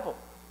a disciple?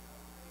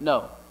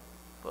 No.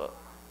 But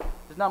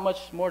there's not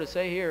much more to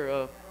say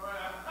here.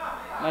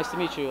 Nice to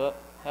meet you.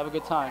 Have a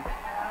good time.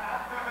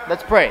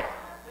 Let's pray.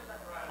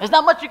 There's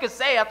not much you can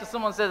say after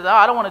someone says,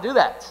 I don't want to do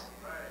that.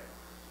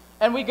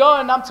 And we go,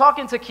 and I'm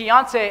talking to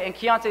Keontae, and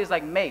Keontae is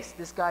like, Mace,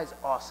 this guy's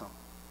awesome.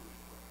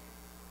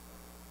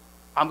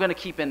 I'm going to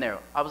keep in there.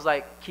 I was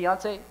like,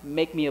 Keontae,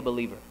 make me a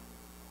believer.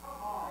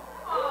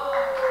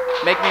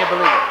 Make me a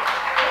believer.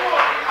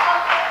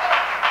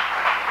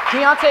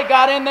 Keontae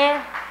got in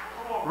there.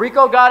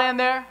 Rico got in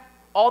there.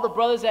 All the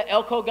brothers at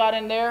Elko got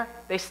in there.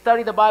 They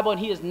studied the Bible, and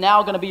he is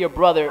now going to be your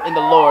brother in the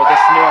Lord this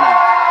morning.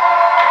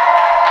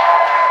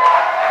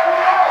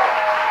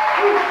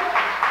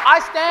 I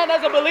stand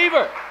as a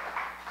believer.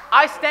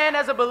 I stand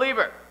as a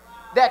believer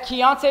that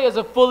Keontae is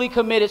a fully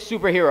committed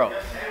superhero.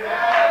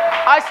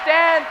 I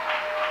stand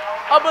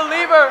a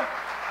believer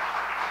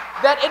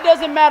that it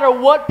doesn't matter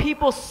what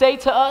people say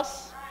to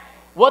us,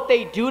 what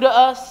they do to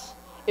us.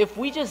 If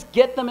we just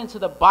get them into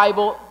the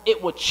Bible,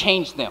 it will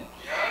change them.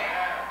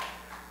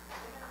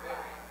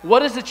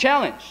 What is the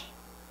challenge?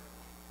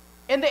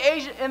 In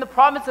the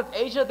province of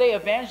Asia, they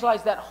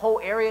evangelized that whole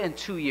area in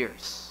 2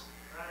 years.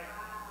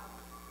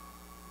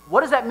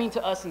 What does that mean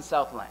to us in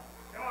Southland?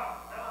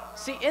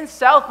 See, in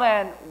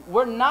Southland,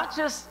 we're not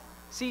just...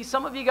 See,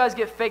 some of you guys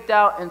get faked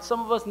out, and some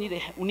of us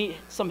need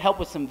some help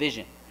with some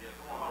vision.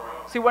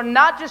 See, we're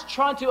not just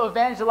trying to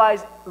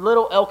evangelize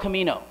little El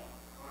Camino.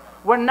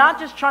 We're not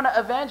just trying to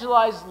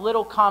evangelize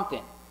little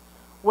Compton.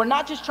 We're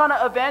not just trying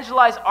to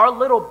evangelize our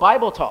little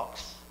Bible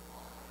talks.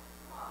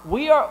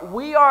 We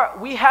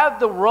have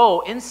the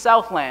role in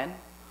Southland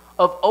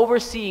of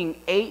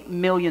overseeing 8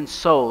 million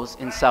souls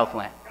in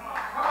Southland.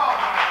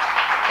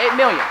 8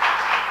 million.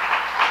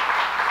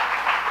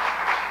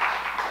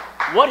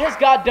 What has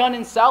God done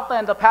in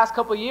Southland the past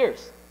couple of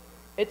years?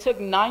 It took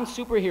 9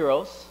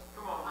 superheroes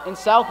in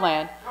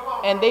Southland,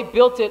 and they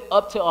built it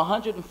up to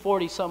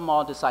 140 some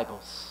odd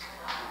disciples.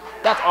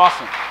 That's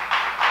awesome.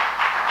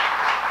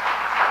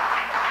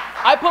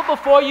 I put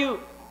before you,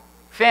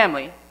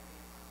 family,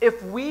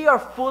 if we are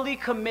fully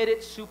committed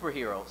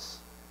superheroes,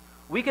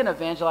 we can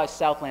evangelize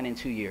Southland in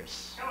 2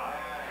 years.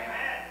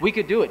 We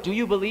could do it. Do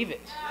you believe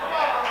it?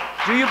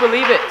 Do you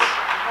believe it?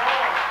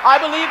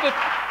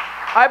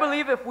 I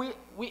believe if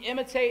we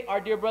imitate our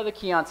dear brother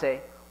Keontae,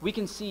 we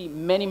can see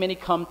many, many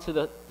come to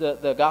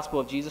the gospel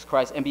of Jesus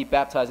Christ and be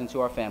baptized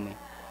into our family.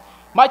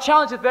 My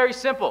challenge is very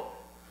simple.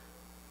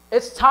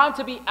 It's time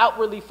to be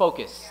outwardly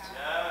focused.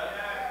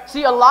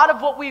 See, a lot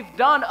of what we've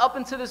done up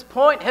until this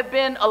point have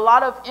been a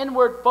lot of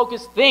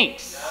inward-focused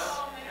things,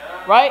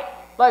 right?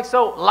 Like,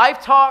 so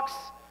life talks,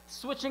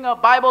 switching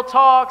up Bible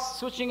talks,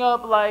 switching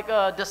up like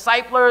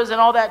disciplers and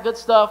all that good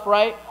stuff,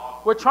 right?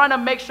 We're trying to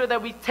make sure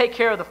that we take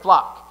care of the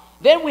flock.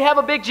 Then we have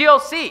a big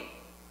GOC.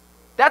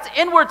 That's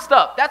inward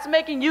stuff. That's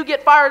making you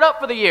get fired up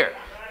for the year,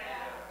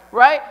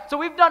 right? So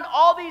we've done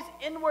all these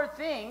inward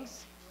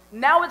things.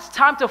 Now it's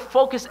time to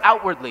focus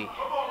outwardly.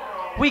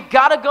 We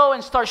got to go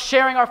and start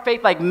sharing our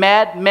faith like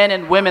mad men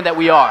and women that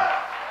we are.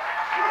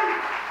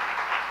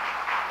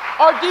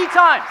 Our D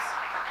times.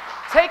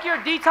 Take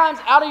your D times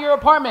out of your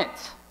apartment.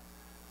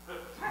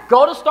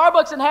 Go to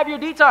Starbucks and have your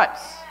D times.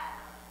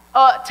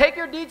 Take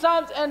your D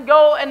times and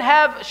go and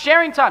have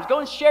sharing times. Go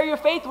and share your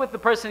faith with the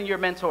person you're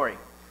mentoring.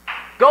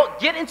 Go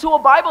get into a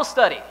Bible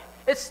study.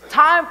 It's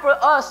time for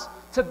us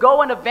to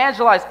go and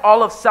evangelize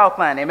all of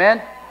Southland.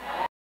 Amen?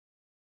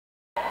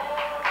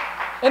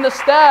 In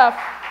staff,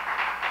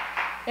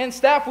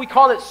 we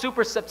call it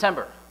Super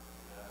September.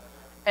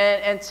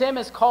 And Tim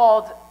has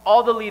called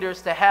all the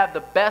leaders to have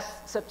the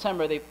best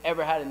September they've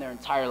ever had in their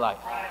entire life.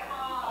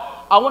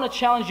 I want to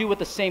challenge you with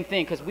the same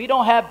thing because we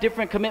don't have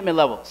different commitment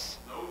levels.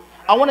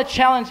 I want to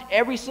challenge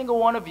every single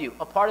one of you,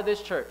 a part of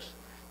this church,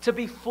 to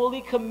be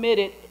fully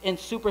committed in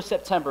Super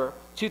September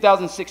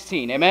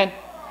 2016. Amen?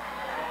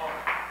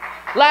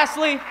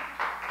 Lastly,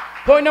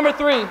 point number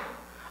 3,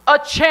 a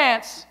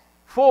chance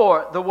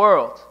for the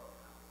world.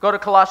 Go to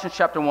Colossians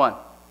chapter 1.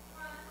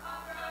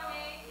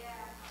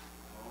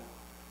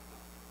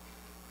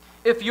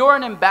 If you're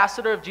an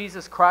ambassador of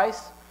Jesus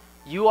Christ,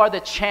 you are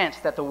the chance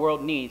that the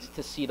world needs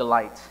to see the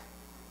light.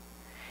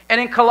 And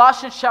in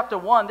Colossians chapter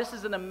 1, this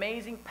is an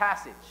amazing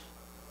passage,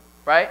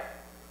 right?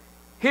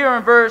 Here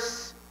in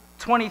verse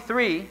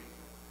 23,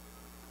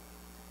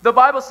 the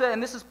Bible said,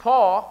 and this is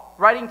Paul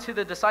writing to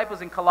the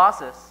disciples in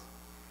Colossus,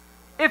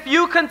 if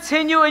you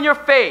continue in your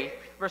faith,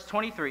 verse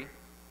 23,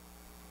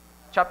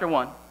 chapter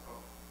 1,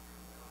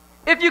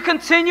 if you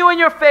continue in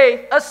your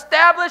faith,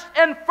 established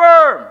and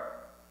firm,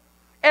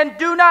 and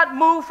do not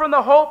move from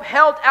the hope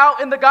held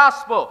out in the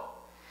gospel.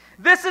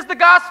 This is the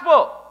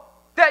gospel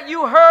that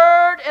you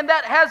heard and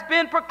that has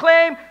been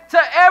proclaimed to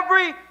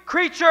every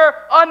creature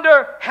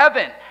under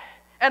heaven,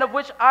 and of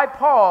which I,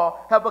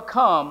 Paul, have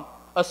become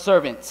a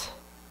servant.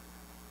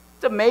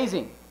 It's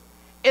amazing.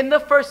 In the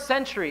first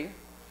century,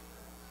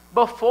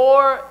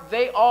 before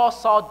they all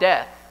saw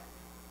death,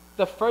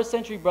 the first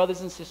century brothers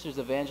and sisters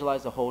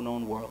evangelized the whole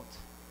known world.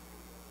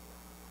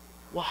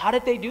 Well, how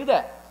did they do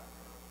that?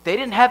 They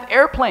didn't have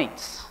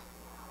airplanes.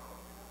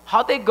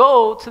 How'd they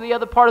go to the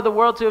other part of the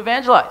world to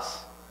evangelize?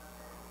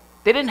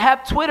 They didn't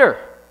have Twitter.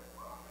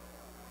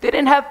 They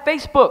didn't have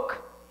Facebook.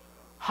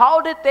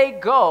 How did they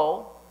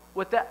go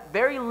with that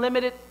very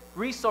limited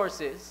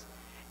resources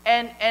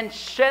and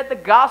shed the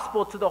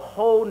gospel to the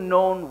whole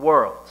known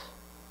world?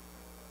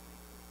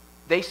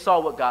 They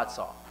saw what God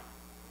saw.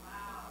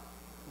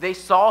 They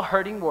saw a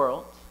hurting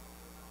world.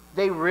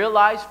 They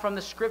realized from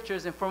the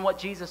scriptures and from what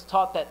Jesus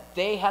taught that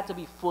they had to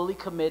be fully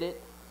committed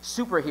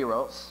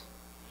superheroes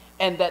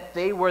and that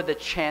they were the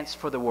chance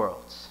for the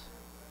world.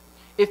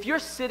 If you're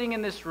sitting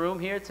in this room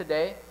here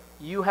today,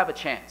 you have a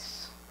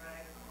chance.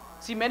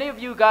 See, many of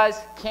you guys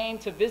came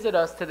to visit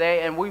us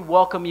today and we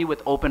welcome you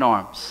with open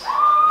arms.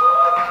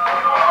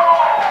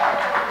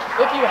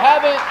 If you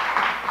haven't,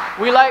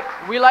 we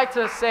like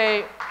to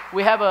say,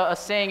 we have a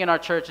saying in our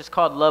church, it's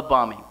called love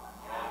bombing.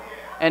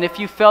 And if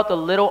you felt a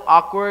little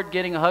awkward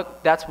getting a hug,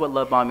 that's what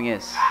love bombing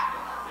is.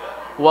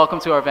 Welcome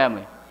to our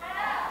family.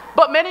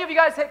 But many of you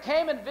guys had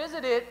came and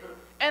visited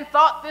and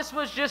thought this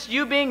was just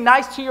you being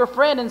nice to your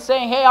friend and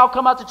saying, hey, I'll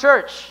come out to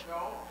church.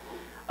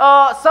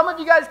 Some of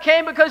you guys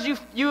came because you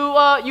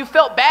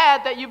felt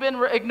bad that you've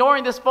been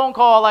ignoring this phone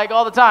call like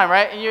all the time,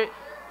 right? And you're,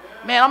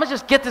 man, I'm going to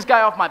just get this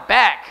guy off my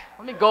back.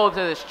 Let me go to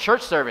this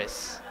church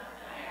service.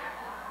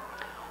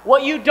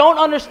 What you don't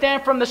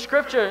understand from the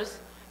scriptures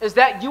is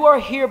that you are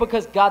here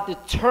because God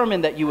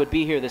determined that you would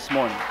be here this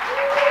morning.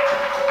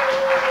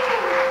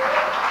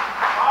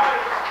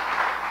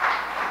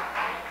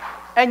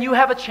 And you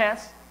have a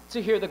chance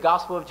to hear the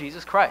gospel of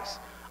Jesus Christ.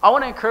 I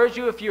want to encourage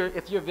you, if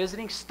you're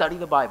visiting, study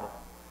the Bible.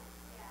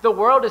 The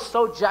world is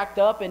so jacked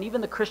up, and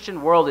even the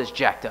Christian world is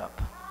jacked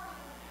up.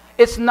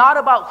 It's not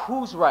about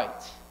who's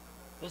right.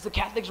 is the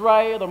Catholics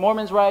right or the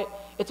Mormons right?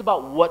 It's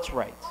about what's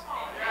right.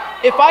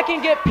 If I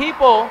can get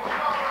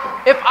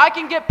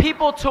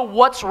people to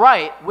what's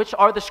right, which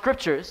are the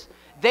scriptures,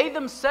 they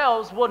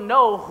themselves will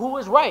know who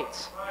is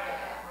right.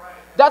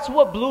 That's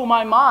what blew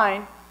my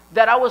mind,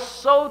 that I was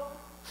so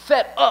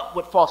fed up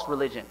with false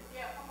religion.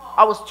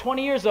 I was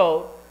 20 years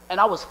old, and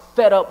I was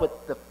fed up with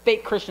the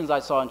fake Christians I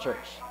saw in church.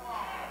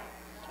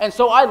 And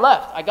so I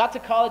left. I got to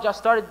college. I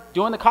started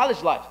doing the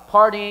college life,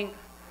 partying,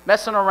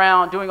 messing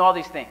around, doing all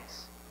these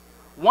things.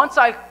 Once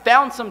I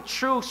found some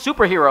true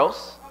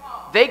superheroes,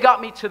 they got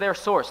me to their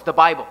source, the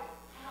Bible.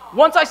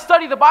 Once I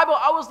studied the Bible,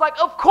 I was like,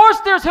 of course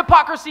there's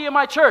hypocrisy in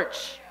my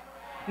church.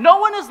 No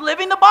one is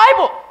living the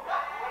Bible.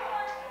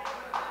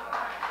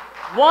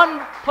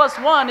 1 +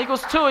 1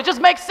 = 2. It just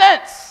makes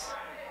sense.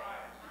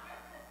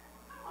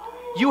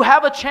 You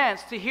have a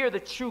chance to hear the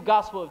true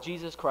gospel of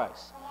Jesus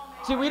Christ.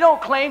 See, we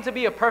don't claim to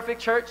be a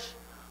perfect church,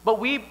 but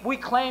we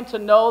claim to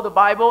know the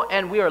Bible,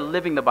 and we are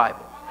living the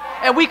Bible.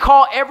 And we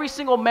call every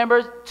single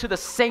member to the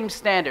same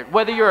standard,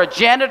 whether you're a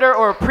janitor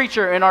or a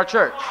preacher in our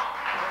church.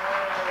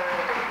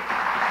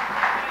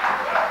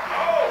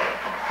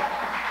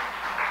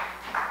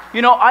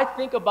 You know, I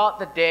think about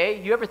the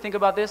day, you ever think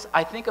about this?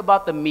 I think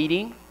about the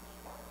meeting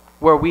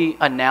where we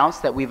announce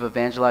that we've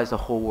evangelized the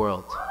whole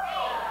world.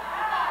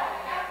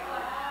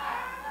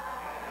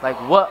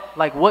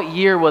 Like what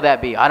year will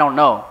that be? I don't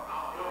know.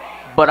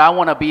 But I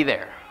want to be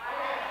there.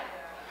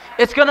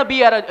 It's going to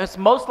be it's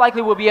most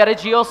likely will be at a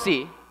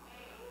GLC,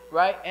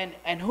 right?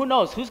 And who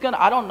knows?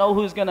 I don't know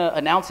who's going to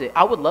announce it.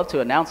 I would love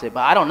to announce it,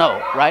 but I don't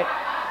know, right?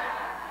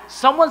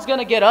 Someone's going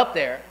to get up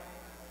there,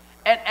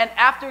 and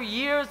after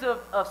years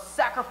of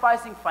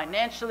sacrificing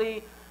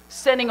financially,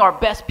 sending our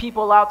best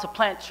people out to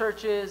plant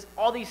churches,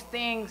 all these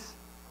things,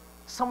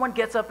 someone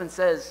gets up and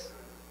says,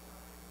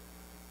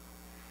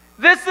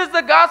 "This is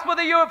the gospel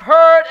that you have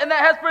heard and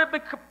that has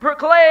been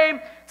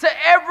proclaimed to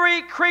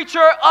every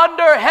creature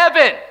under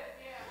heaven."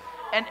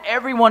 And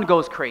everyone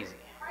goes crazy.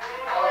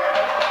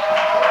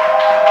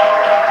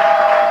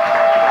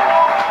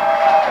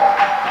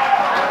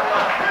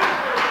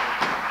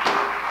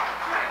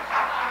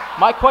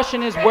 My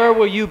question is, where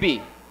will you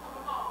be?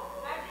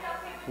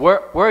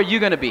 Where are you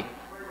going to be?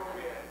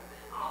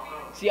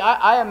 See,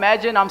 I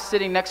imagine I'm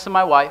sitting next to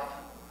my wife,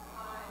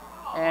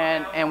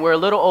 and we're a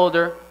little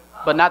older,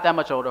 but not that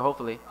much older,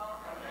 hopefully.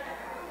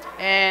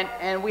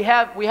 And we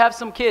have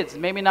some kids,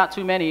 maybe not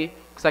too many,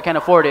 because I can't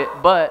afford it,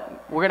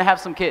 but we're going to have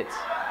some kids.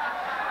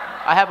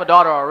 I have a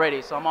daughter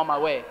already, so I'm on my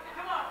way.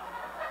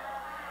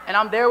 And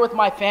I'm there with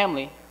my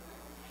family,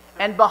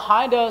 and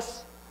behind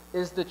us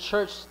is the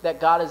church that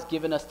God has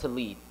given us to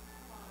lead.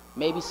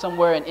 Maybe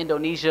somewhere in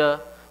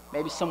Indonesia,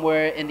 maybe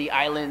somewhere in the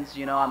islands,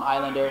 you know, I'm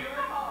islander.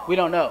 We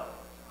don't know.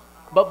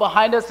 But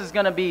behind us is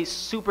going to be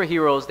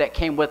superheroes that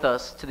came with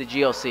us to the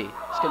GLC.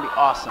 It's going to be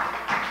awesome.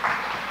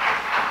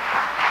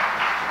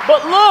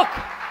 But look,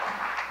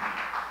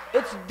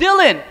 it's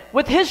Dylan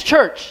with his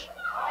church.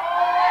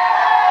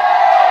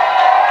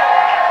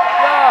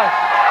 Gosh.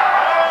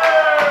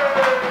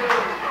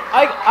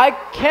 I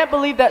can't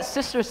believe that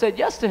sister said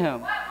yes to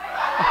him.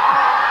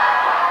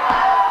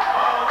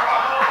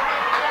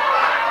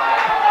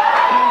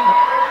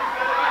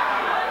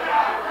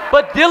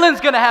 But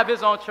Dylan's going to have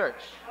his own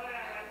church.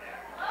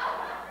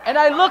 And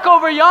I look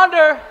over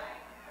yonder,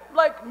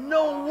 like,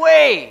 no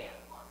way.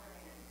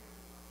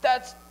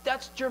 That's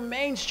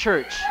Jermaine's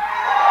church.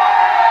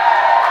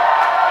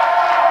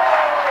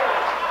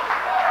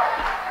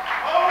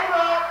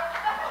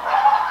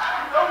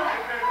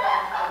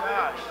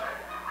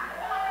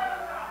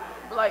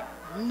 Like,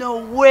 no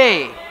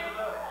way.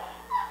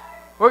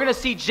 We're going to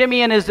see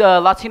Jimmy and his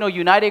Latino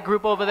United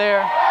group over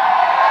there.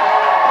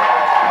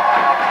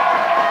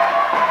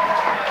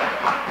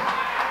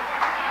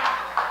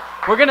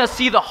 We're going to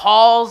see the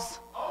halls,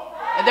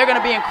 and they're going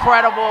to be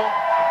incredible.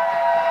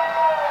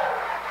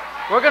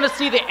 We're going to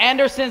see the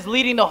Andersons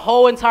leading the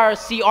whole entire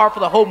CR for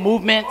the whole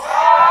movement.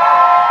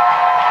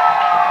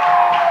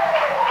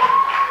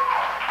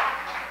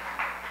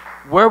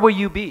 Where will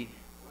you be?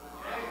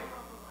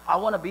 I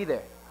want to be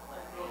there.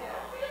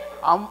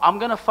 I'm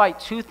going to fight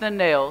tooth and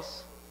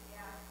nails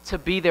to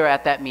be there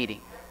at that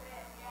meeting.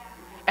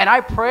 And I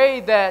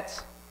pray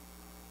that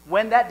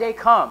when that day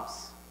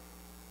comes,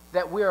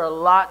 that we are a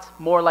lot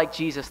more like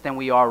Jesus than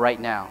we are right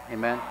now.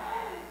 Amen?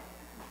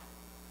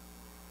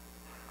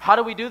 How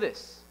do we do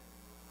this?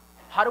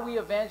 How do we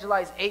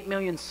evangelize 8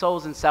 million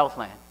souls in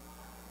Southland?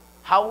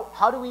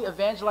 How do we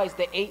evangelize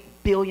the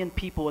 8 billion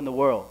people in the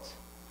world?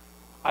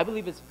 I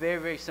believe it's very,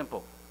 very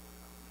simple.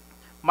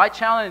 My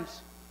challenge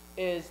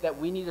is that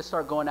we need to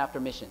start going after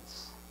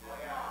missions.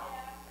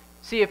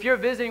 See, if you're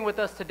visiting with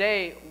us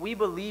today, we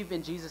believe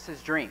in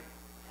Jesus' dream.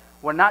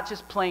 We're not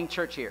just playing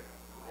church here.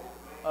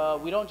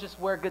 We don't just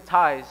wear good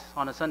ties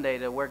on a Sunday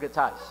to wear good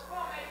ties.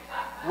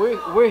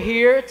 We're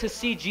here to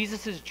see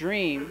Jesus'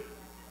 dream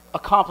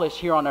accomplished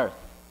here on earth.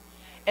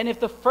 And if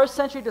the first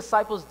century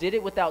disciples did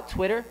it without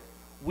Twitter,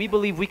 we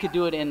believe we could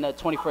do it in the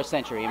 21st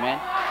century, amen?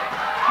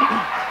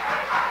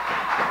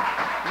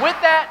 With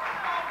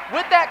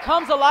that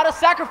comes a lot of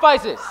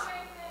sacrifices.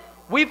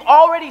 We've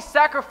already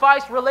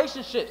sacrificed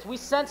relationships. We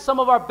sent some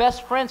of our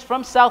best friends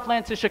from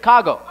Southland to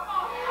Chicago.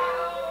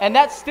 And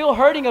that's still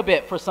hurting a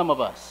bit for some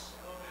of us.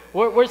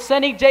 We're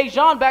sending Jay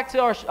Jean back to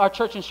our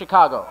church in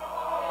Chicago.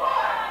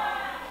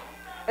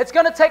 It's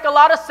going to take a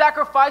lot of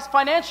sacrifice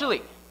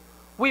financially.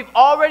 We've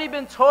already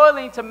been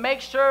toiling to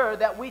make sure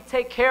that we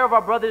take care of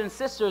our brothers and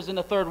sisters in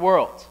the third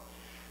world.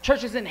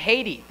 Churches in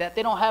Haiti that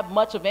they don't have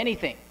much of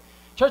anything.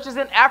 Churches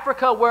in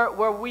Africa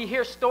where we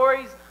hear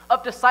stories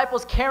of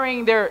disciples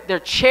carrying their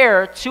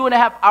chair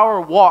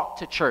 2.5-hour walk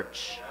to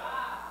church.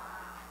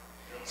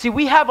 See,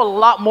 we have a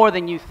lot more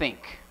than you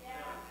think.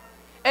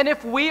 And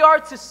if we are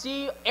to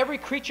see every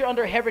creature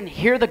under heaven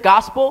hear the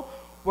gospel,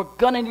 we're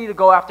going to need to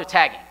go after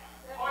tagging.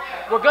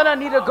 We're going to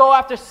need to go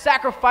after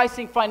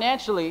sacrificing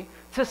financially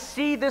to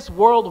see this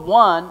world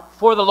won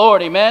for the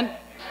Lord. Amen?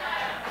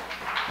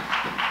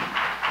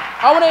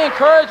 I want to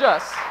encourage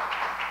us.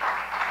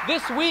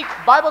 This week,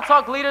 Bible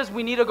Talk leaders,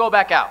 we need to go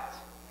back out.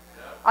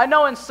 I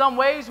know in some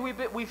ways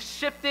we've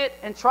shifted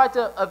and tried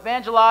to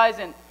evangelize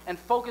and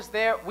focus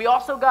there. We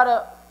also got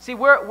to, see,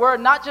 we're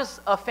not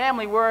just a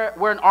family,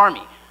 we're an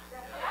army.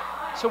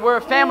 So we're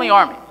a family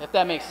army, if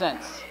that makes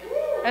sense.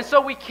 And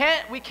so we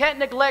can't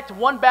neglect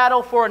one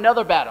battle for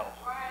another battle.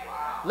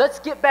 Let's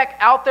get back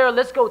out there.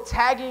 Let's go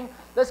tagging.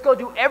 Let's go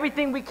do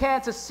everything we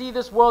can to see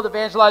this world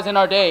evangelize in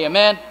our day.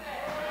 Amen?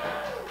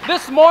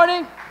 This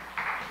morning,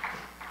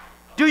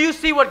 do you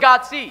see what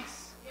God sees?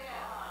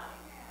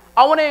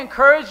 I want to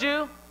encourage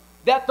you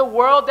that the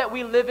world that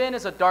we live in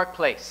is a dark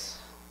place.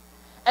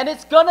 And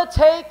it's going to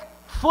take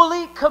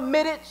fully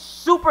committed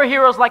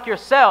superheroes like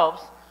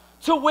yourselves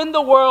to win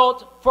the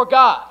world for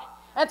God.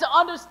 And to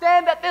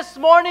understand that this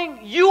morning,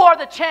 you are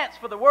the chance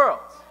for the world.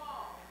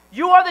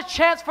 You are the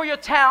chance for your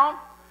town.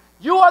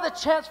 You are the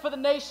chance for the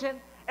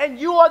nation. And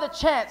you are the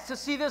chance to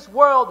see this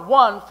world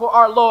won for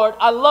our Lord.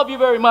 I love you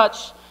very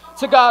much.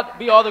 To God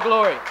be all the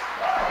glory.